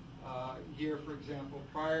 similarly, here, for example,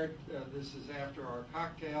 this is after our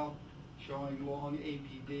cocktail, showing long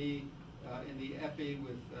APD in the epi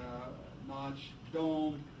with notch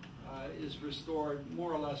dome, is restored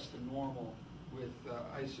more or less to normal with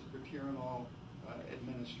isoproterenol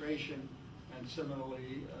administration, and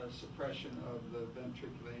similarly suppression of the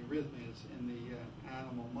ventricular arrhythmias in the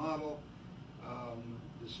animal model.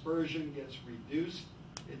 Dispersion gets reduced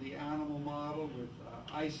in the animal model with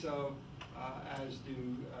ISO, as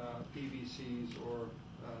do PVCs or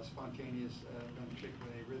spontaneous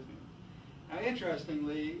ventricular arrhythmia. Now,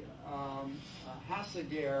 interestingly,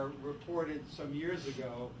 Hassegaer reported some years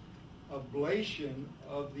ago ablation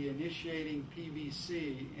of the initiating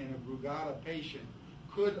PVC in a Brugada patient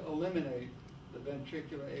could eliminate the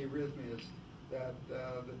ventricular arrhythmias that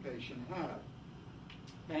the patient had.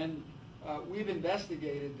 And we've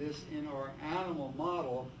investigated this in our animal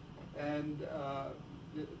model, and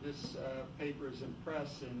this paper is in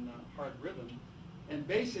press in HeartRhythm, and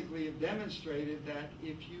basically it demonstrated that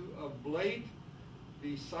if you ablate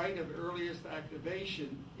the site of earliest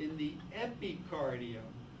activation in the epicardium,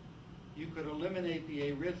 you could eliminate the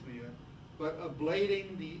arrhythmia, but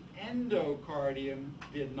ablating the endocardium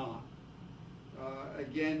did not.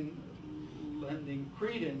 Again, lending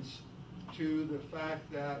credence to the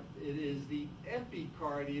fact that it is the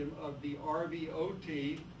epicardium of the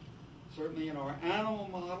RVOT, certainly in our animal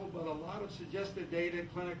model, but a lot of suggested data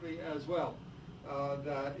clinically as well,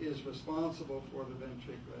 that is responsible for the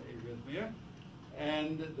ventricular arrhythmia.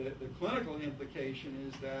 And the clinical implication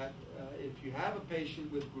is that if you have a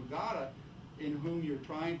patient with Brugada in whom you're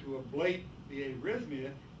trying to ablate the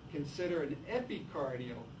arrhythmia, consider an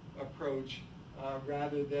epicardial approach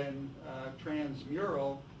rather than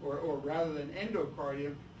transmural, or rather than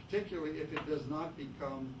endocardium, particularly if it does not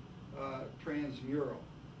become transmural.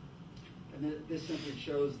 And this simply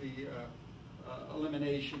shows the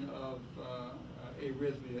elimination of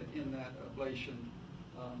arrhythmia in that ablation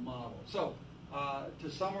model. So, to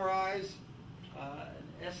summarize, an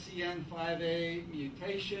SCN5A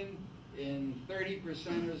mutation in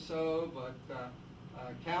 30% or so, but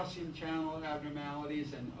calcium channel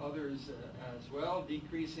abnormalities and others as well,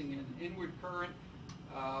 decreasing in inward current,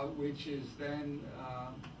 which is then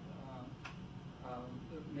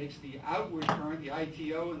makes the outward current, the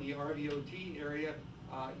ITO and the RVOT area,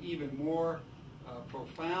 even more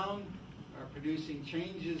profound, producing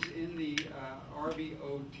changes in the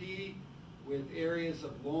RVOT with areas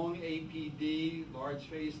of long APD, large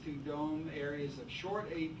phase 2 dome, areas of short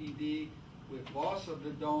APD with loss of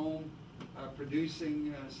the dome,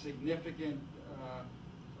 producing significant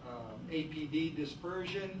APD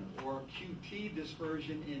dispersion or QT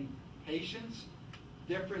dispersion in patients.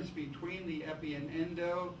 Difference between the epi and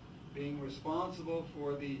endo being responsible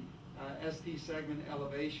for the ST segment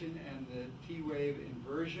elevation and the T wave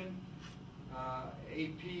inversion.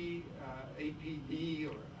 APD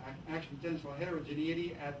or action potential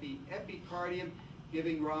heterogeneity at the epicardium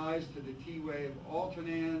giving rise to the T wave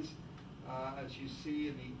alternans, as you see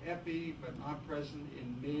in the epi but not present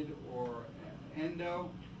in mid or endo,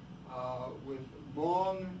 with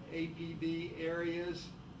long APD areas,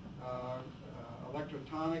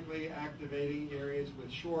 electrotonically activating areas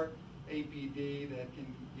with short APD that can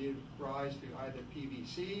give rise to either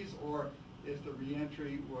PVCs or, if the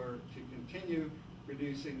reentry were to continue,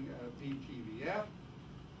 producing VTVF.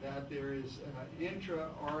 That there is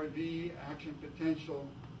intra-RV action potential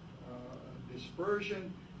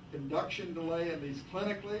dispersion, conduction delay, at least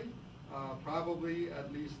clinically, probably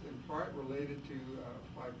at least in part related to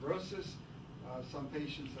fibrosis. Some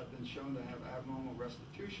patients have been shown to have abnormal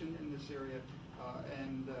restitution in this area,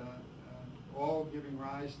 and all giving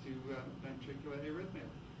rise to ventricular arrhythmia.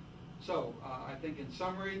 So I think in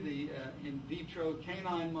summary, the in vitro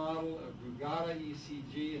canine model of Brugada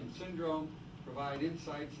ECG and syndrome provide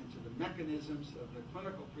insights into the mechanisms of the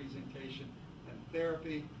clinical presentation and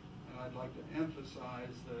therapy. And I'd like to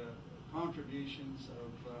emphasize the contributions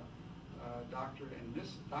of Dr.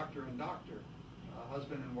 and Dr.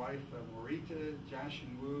 Husband and wife Morita,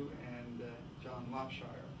 Jashin Wu, and John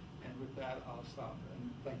Lopshire. And with that, I'll stop.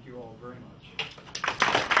 And thank you all very much.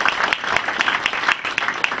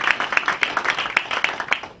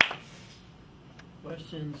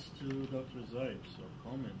 Questions to Dr. Zipes or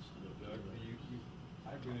comments to Dr. Zipes?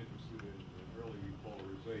 I've been interested in early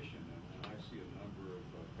repolarization, and I see a number of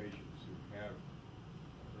patients who have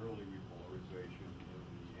early repolarization in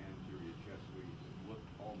the anterior chest leads that look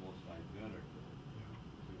almost identical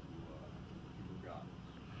to Brugada.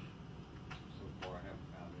 So far, I haven't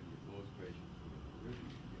found any of those patients with an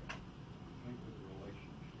arrhythmia yet. I think there's a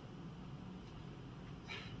relationship.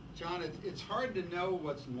 John, it's hard to know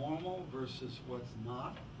what's normal versus what's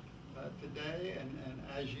not today, and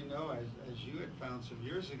as you know, as you had found some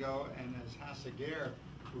years ago, and as Hassager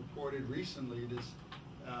reported recently, this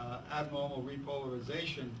abnormal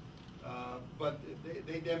repolarization, but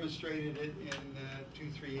they demonstrated it in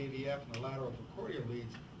 2,3 AVF and the lateral precordial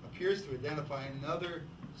leads, appears to identify another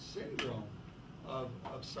syndrome of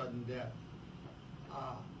sudden death.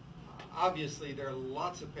 Obviously, there are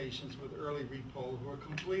lots of patients with early repol who are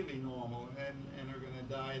completely normal and are going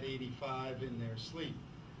to die at 85 in their sleep.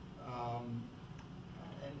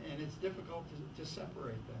 And it's difficult to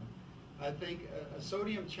separate them. I think a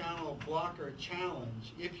sodium channel blocker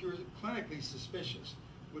challenge, if you're clinically suspicious,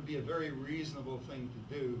 would be a very reasonable thing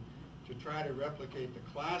to do to try to replicate the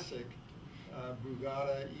classic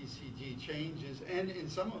Brugada ECG changes, and in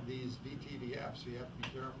some of these VTVFs, so you have to be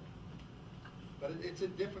careful. But it's a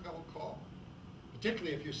difficult call,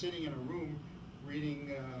 particularly if you're sitting in a room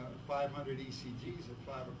reading 500 ECGs at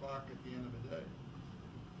 5 o'clock at the end of the day.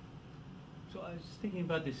 So I was thinking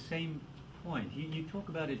about this same point. You talk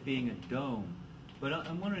about it being a dome, but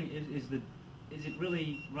I'm wondering, is it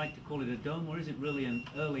really right to call it a dome, or is it really an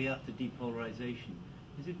early after depolarization?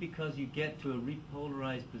 Is it because you get to a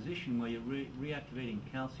repolarized position where you're reactivating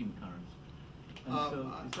calcium currents?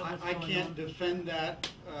 I can't defend that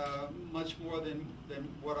much more than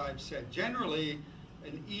what I've said. Generally,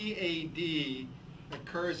 an EAD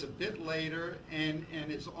occurs a bit later and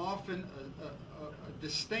is often a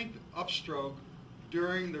distinct upstroke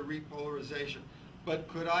during the repolarization. But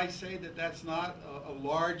could I say that that's not a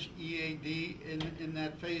large EAD in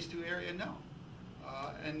that phase 2 area? No.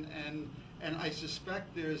 And I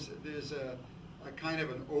suspect there's a kind of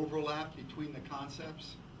an overlap between the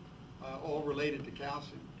concepts, all related to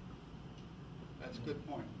calcium. That's a good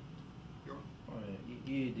point.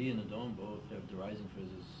 EAD and the dome both have the rising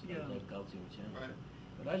phases of calcium channel. Right.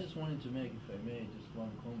 But I just wanted to make, if I may, just one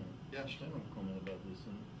comment. Yes. General comment about this.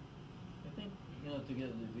 And I think,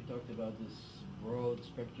 together we talked about this broad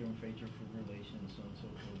spectrum of atrial fibrillation and so on and so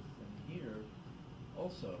forth. And here,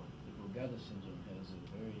 also, the Brugada syndrome has a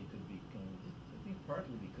very, could be, I think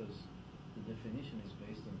partly because the definition is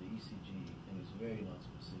based on the ECG and is very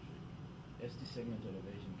non-specific. ST segment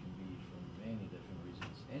elevation can be from many different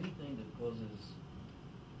reasons. Anything that causes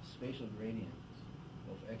spatial gradient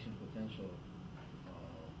of action potential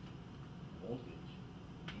voltage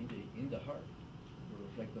in the heart will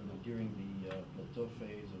reflect on during the plateau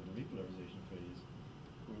phase or the repolarization phase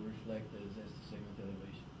will reflect as ST segment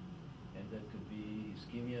elevation. And that could be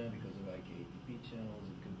ischemia because of IK-ATP channels.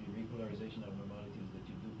 It could be repolarization abnormalities that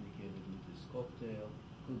you duplicated with this cocktail.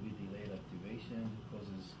 Could be delayed activation. It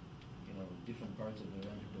causes, you know, different parts of the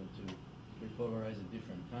ventricle to repolarize at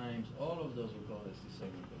different times. All of those we call ST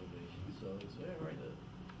segment elevation. So it's very right.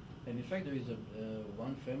 And in fact, there is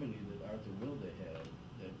one family that Arthur Wilde had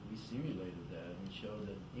that we simulated that and showed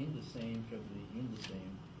that in the same family,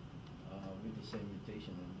 with the same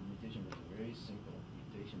mutation, and the mutation was a very simple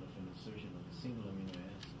mutation of an insertion of a single amino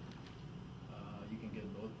acid. You can get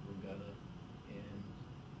both Brugada and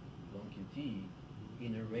long QT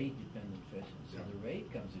in a rate-dependent fashion. So Yeah. the rate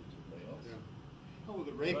comes into play also. Yeah. Oh,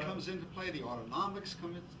 the rate comes into play, the autonomics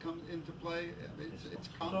come into play. It's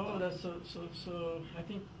complex. So I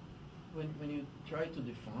think when you try to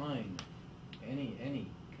define any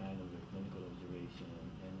kind of a clinical observation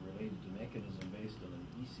and relate it to mechanism based on an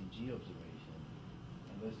ECG observation,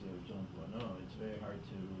 unless you're John Boineau, it's very hard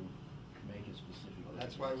to make it specific. Well,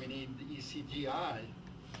 that's why we need the ECGI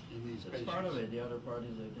in these That's patients. part of it. The other part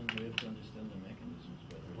is I think we have to understand the mechanisms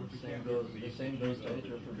better. What The you same can't do goes with the the same ECG, goes to though,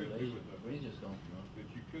 atrial that you could do fibrillation. with the- We just don't know. That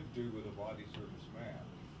you could do with a body surface map,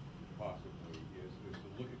 possibly, is to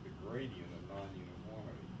look at the gradient of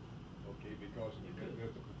non-uniformity. Okay, because the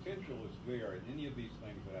potential is there in any of these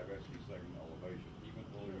things that have ST segment elevation, even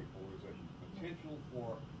early repolarization. Potential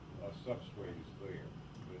for a substrate is there.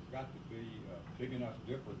 But it's got to be a big enough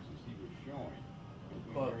difference, as he was showing,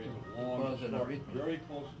 between areas of long and short, very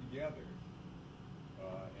close together.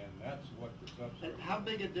 And that's what the substrate. And how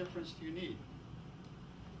big a difference do you need?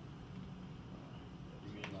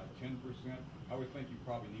 You mean like 10%? I would think you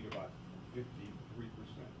probably need about 53%.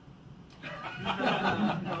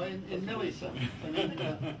 No, in milliseconds. I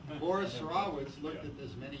mean, Boris Sarawitz looked at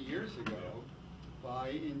this many years ago by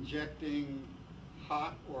injecting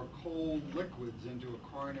hot or cold liquids into a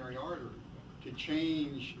coronary artery to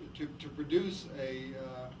change, to produce a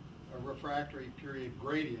refractory period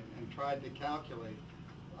gradient, and tried to calculate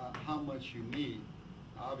how much you need.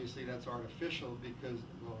 Obviously that's artificial because,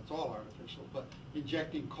 well, it's all artificial, but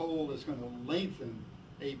injecting cold is going to lengthen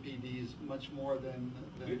APDs much more than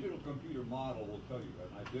Digital computer model will tell you that,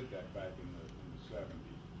 and I did that back in the 70s,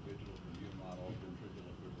 digital computer model of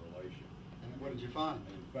ventricular fibrillation. And what did you find?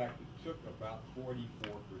 And in fact, it took about 44%.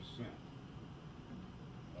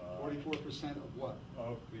 44% of what?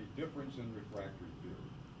 Of the difference in refractory period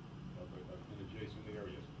in adjacent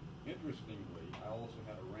areas. Interestingly, I also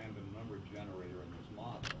had a random number generator in this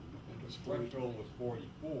model. If the threshold was 44,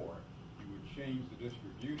 you would change the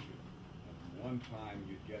distribution. One time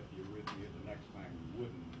you'd get the arrhythmia, the next time you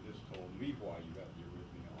wouldn't. And this told me why you got the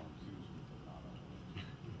arrhythmia on Tuesday, but not on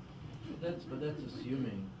Wednesday. But that's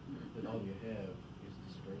assuming that all you have is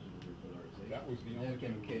dispersion of repolarization. That was the only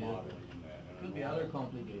thing we were modeling in that. And Could be other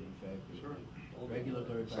complicating factors. Sure. Like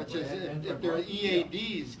regulatory Such factors. as and if there are fibrosis.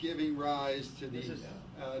 EADs giving rise to This these is-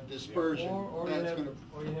 dispersion, Or that's going to...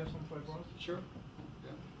 you have some fibrosis. Sure.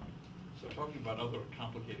 Yeah. So talking about other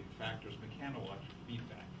complicating factors, mechanoelectric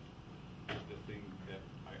feedback is the thing that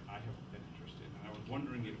I have been interested in. And I was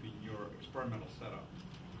wondering if in your experimental setup,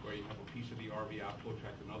 where you have a piece of the RV outflow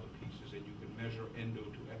tract and other pieces, and you can measure endo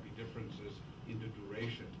to epi differences into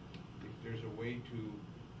duration, if there's a way to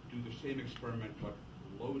do the same experiment but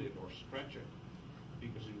load it or stretch it,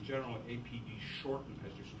 because in general APDs shorten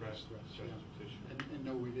as you stress sensitive tissue. And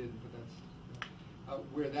no, we didn't, but that's...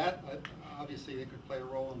 where that, obviously it could play a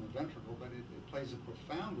role in the ventricle, but it plays a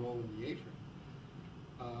profound role in the atrium.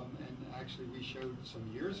 And actually we showed some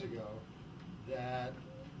years ago that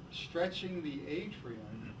stretching the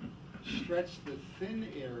atrium stretched the thin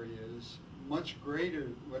areas much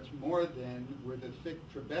more than where the thick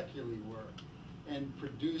trabeculae were, and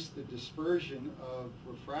produced the dispersion of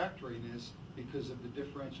refractoriness because of the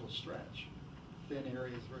differential stretch, thin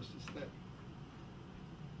areas versus thick.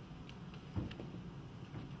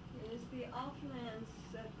 Is the alternance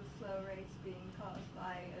at the slow rates being caused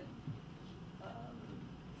by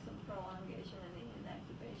some prolongation in the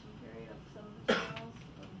inactivation period of some of the channels?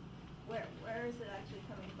 Where is it actually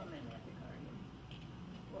coming from in epicardium?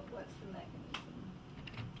 What's the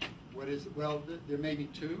mechanism? What is, well, there may be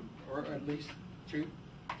two, or at least two.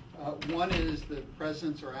 One is the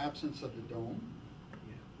presence or absence of the dome,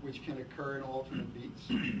 which can occur in alternate beats.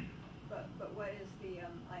 But what is the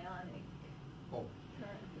ionic Oh,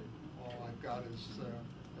 current? all I've got is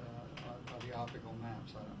are the optical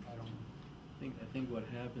maps. I don't. I think what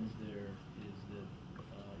happens there is that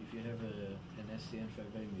if you have an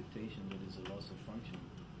SCN5A mutation that is a loss of function,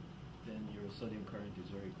 then your sodium current is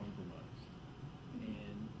very compromised.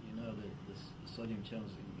 And you know that the sodium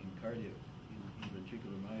channels in cardio, in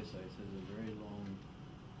ventricular myocytes, has a very long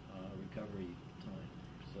recovery time.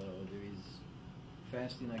 So there is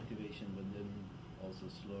fast inactivation, but then also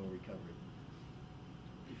slow recovery.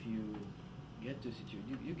 If you get to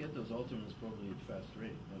situation, you get those alternates probably at fast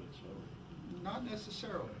rate, not at slow rate. Not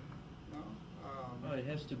necessarily, no. Well, it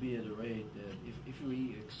has to be at a rate that if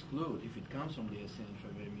we exclude, if it comes from the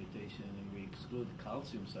SN5A mutation and we exclude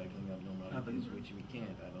calcium cycling abnormalities, which we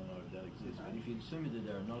can't, I don't know if that exists, but if you assume that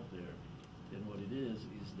they are not there, then what it is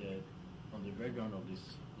that on the background of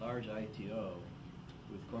this large ITO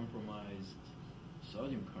with compromised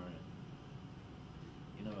sodium current,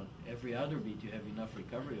 you know, every other beat you have enough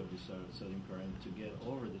recovery of the sodium current to get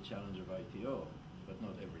over the challenge of ITO, but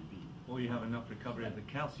not every beat. Or you have enough recovery of the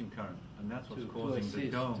calcium current, and that's what's To causing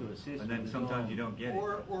the assist dome. with And then the sometimes dome. you don't get it.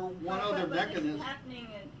 Or one But- other but mechanism. it's happening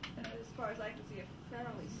at, as far as I can see, at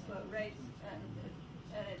fairly slow rates, and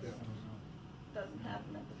it Yeah. doesn't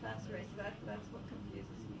happen at the fast rates. That's what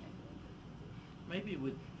confuses me, I think. Maybe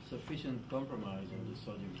with sufficient compromise on the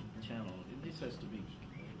sodium channel, this has to be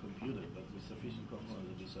computed, but with sufficient compromise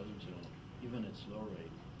of the sodium channel, even at slow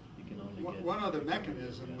rate, you can only get... One other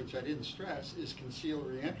mechanism, which I didn't stress, is concealed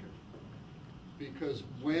reentry. Because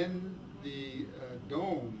when the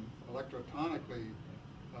dome electrotonically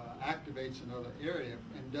activates another area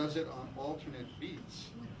and does it on alternate beats,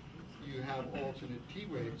 you have alternate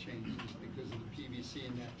T-wave changes because of the PVC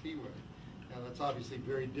in that T-wave. Now that's obviously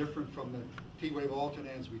very different from the T-wave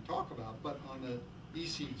alternates we talk about, but on the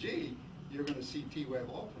ECG, you're going to see T-wave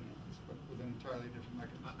alternates, but with an entirely different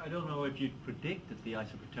mechanism. I don't know if you'd predict that the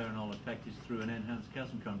isoproterenol effect is through an enhanced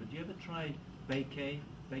calcium current, but do you ever try BAK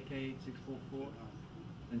 8644,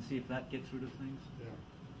 and see if that gets rid of things? Yeah,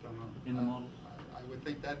 don't know. In the model? I would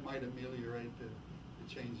think that might ameliorate the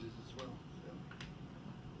changes as well.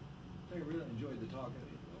 I really enjoyed the talk. I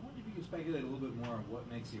wonder if you could speculate a little bit more on what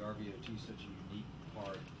makes the RVOT such a unique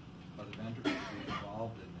part of the ventricle to be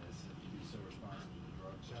involved in this and to be so responsive to the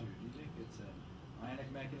drugs too. Do you think it's an ionic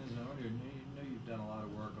mechanism? I wonder, you know you've done a lot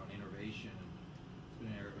of work on innervation, and it's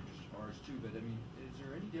been an area of interest of ours too, but I mean, is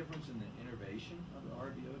there any difference in the innervation of the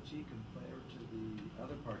RVOT compared to the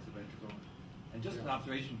other parts of the ventricle? And just an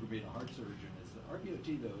observation for being a heart surgeon is the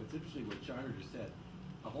RVOT, though, it's interesting what Krannert just said.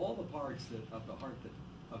 Of all the parts of the heart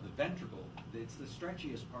of the ventricle, it's the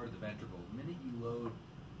stretchiest part of the ventricle. The minute you load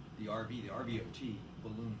the RVOT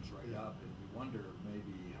balloons right up, and we wonder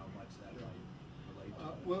maybe how much that might relate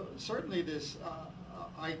to. Well, certainly this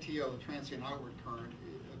ITO, the transient outward current,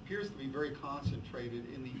 appears to be very concentrated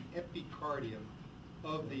in the epicardium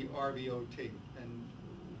of the RVOT. And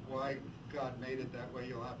why God made it that way,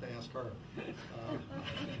 you'll have to ask her.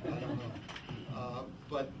 I don't know.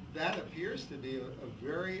 But that appears to be a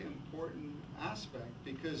very important aspect,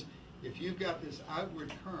 because if you've got this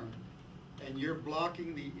outward current and you're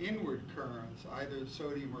blocking the inward currents, either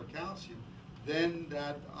sodium or calcium, then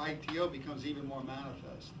that ITO becomes even more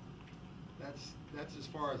manifest. That's as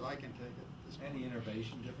far as I can take it. Any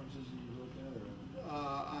innervation differences you look at?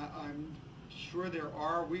 Or? I'm sure there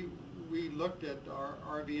are. We looked at our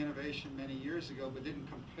RV innovation many years ago, but didn't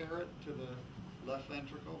compare it to the left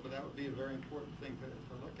ventricle, but that would be a very important thing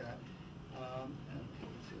to look at. And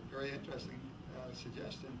it's a very interesting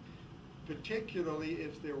suggestion, particularly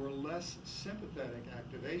if there were less sympathetic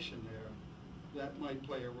activation there, that might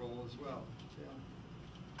play a role as well. Yeah,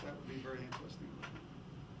 that would be very interesting.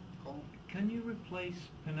 Colin? Can you replace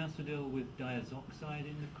panacetyl with diazoxide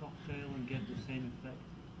in the cocktail and get the same effect?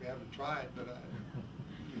 We haven't tried, but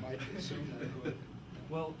you might assume that it would.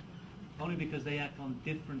 Well, only because they act on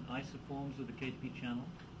different isoforms of the KTP channel,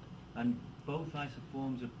 and both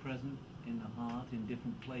isoforms are present in the heart in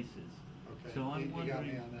different places. Okay, So I'm you wondering. got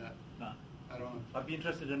me on that. I don't know. I'd be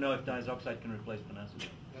interested to know if diazoxide can replace panacetyl.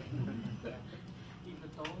 If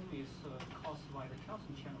the dome is caused by the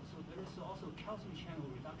calcium channel, so there is also calcium channel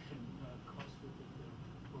reduction caused with the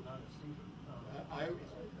Brugada syndrome.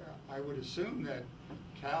 I would assume that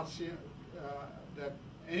calcium, that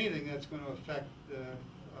anything that's going to affect the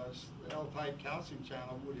L-type calcium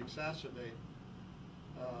channel would exacerbate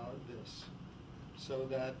this, so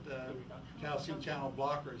that calcium channel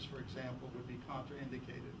blockers, for example, would be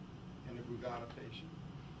contraindicated in a Brugada patient.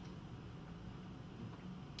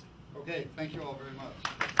 Okay, thank you all very much.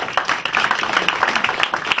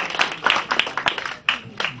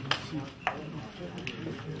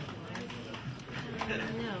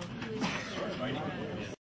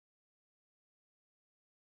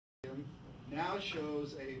 Now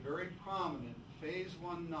shows a very prominent phase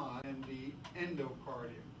 1 notch in the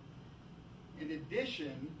endocardium. In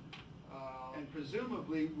addition, and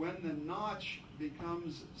presumably when the notch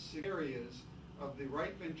becomes areas of the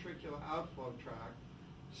right ventricular outflow tract,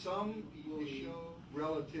 some will show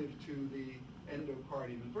relative to the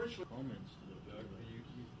endocardium, and virtually Comments to the Doug,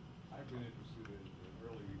 I've been interested in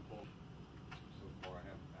early repulse. So far, I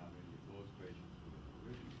haven't found any of those patients with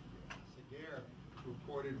arrhythmia yet. Seguer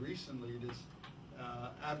reported recently this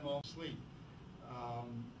abnormal sleep.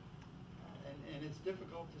 And it's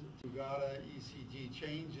difficult to Brugada ECG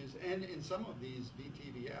changes, and in some of these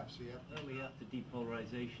BTVFs, we have Early after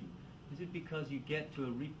depolarization. Is it because you get to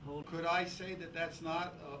a repol? Could I say that that's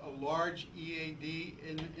not a large EAD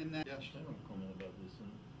in that? Yes. I don't comment about this.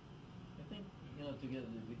 And I think, together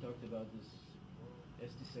we talked about this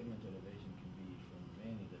ST segment elevation can be from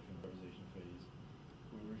many different polarization phases.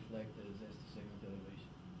 We reflect as ST segment elevation.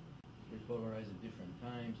 Repolarize at different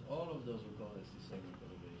times. All of those we call ST segment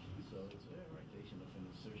elevation. So it's a rotation of an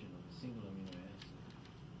insertion of a single amino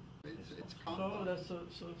acid. It's complex.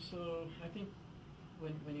 So I think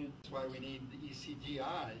when you... That's why we need the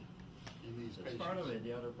ECGI in these That's patients. part of it.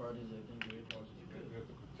 The other part is, I think, very positive.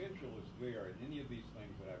 The potential is there in any of these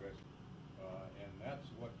things that I've asked, and that's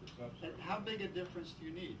what the substrate. And how big a difference do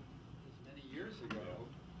you need? Because many years ago,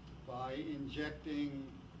 by injecting,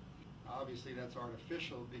 obviously that's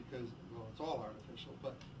artificial because, well, it's all artificial,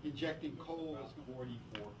 but injecting coal About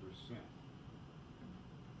is 44%.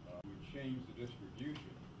 We change the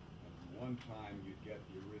distribution. At one time, you'd get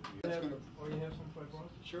the arrhythmia. That's gonna- Or you have some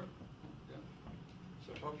fibrosis? Sure. Yeah.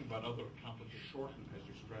 So talking about other complicated shorten as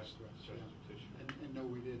you stress sensitive tissue. And no,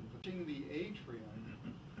 we didn't. But in the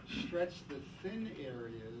atrium, stretch the thin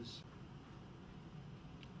areas.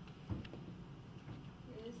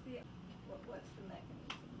 What's the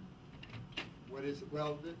mechanism? What is,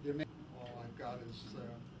 well, all I've got is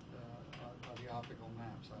are the optical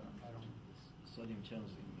maps. I don't. Sodium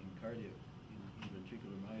channels in cardio, in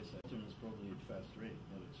ventricular myocyte, is probably at fast rate,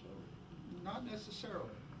 not at slow rate. Not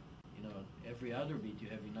necessarily. Every other beat you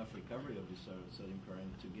have enough recovery of this sodium current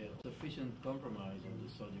to get sufficient compromise on the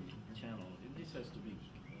sodium channel. This has to be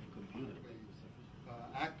computed.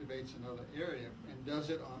 Activates another area and does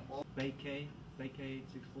it on all. BAK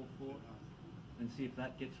 8644, and see if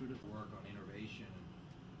that gets rid of Work on innervation and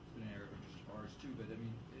it's been an area of interest of ours too, but I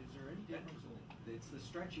mean, is there any difference in, it's the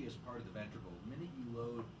stretchiest part of the ventricle. The minute you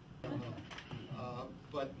load.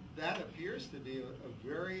 But that appears to be a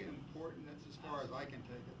very important, that's as far as I can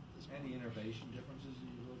take it. Any innervation differences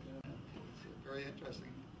that you look at? It's a very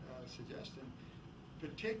interesting suggestion,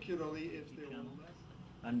 particularly if there were less.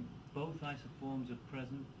 And both isoforms are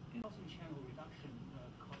present in... Calcium channel reduction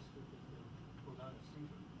caused the Brugada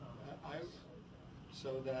syndrome.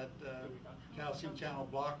 So that calcium channel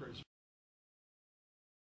blockers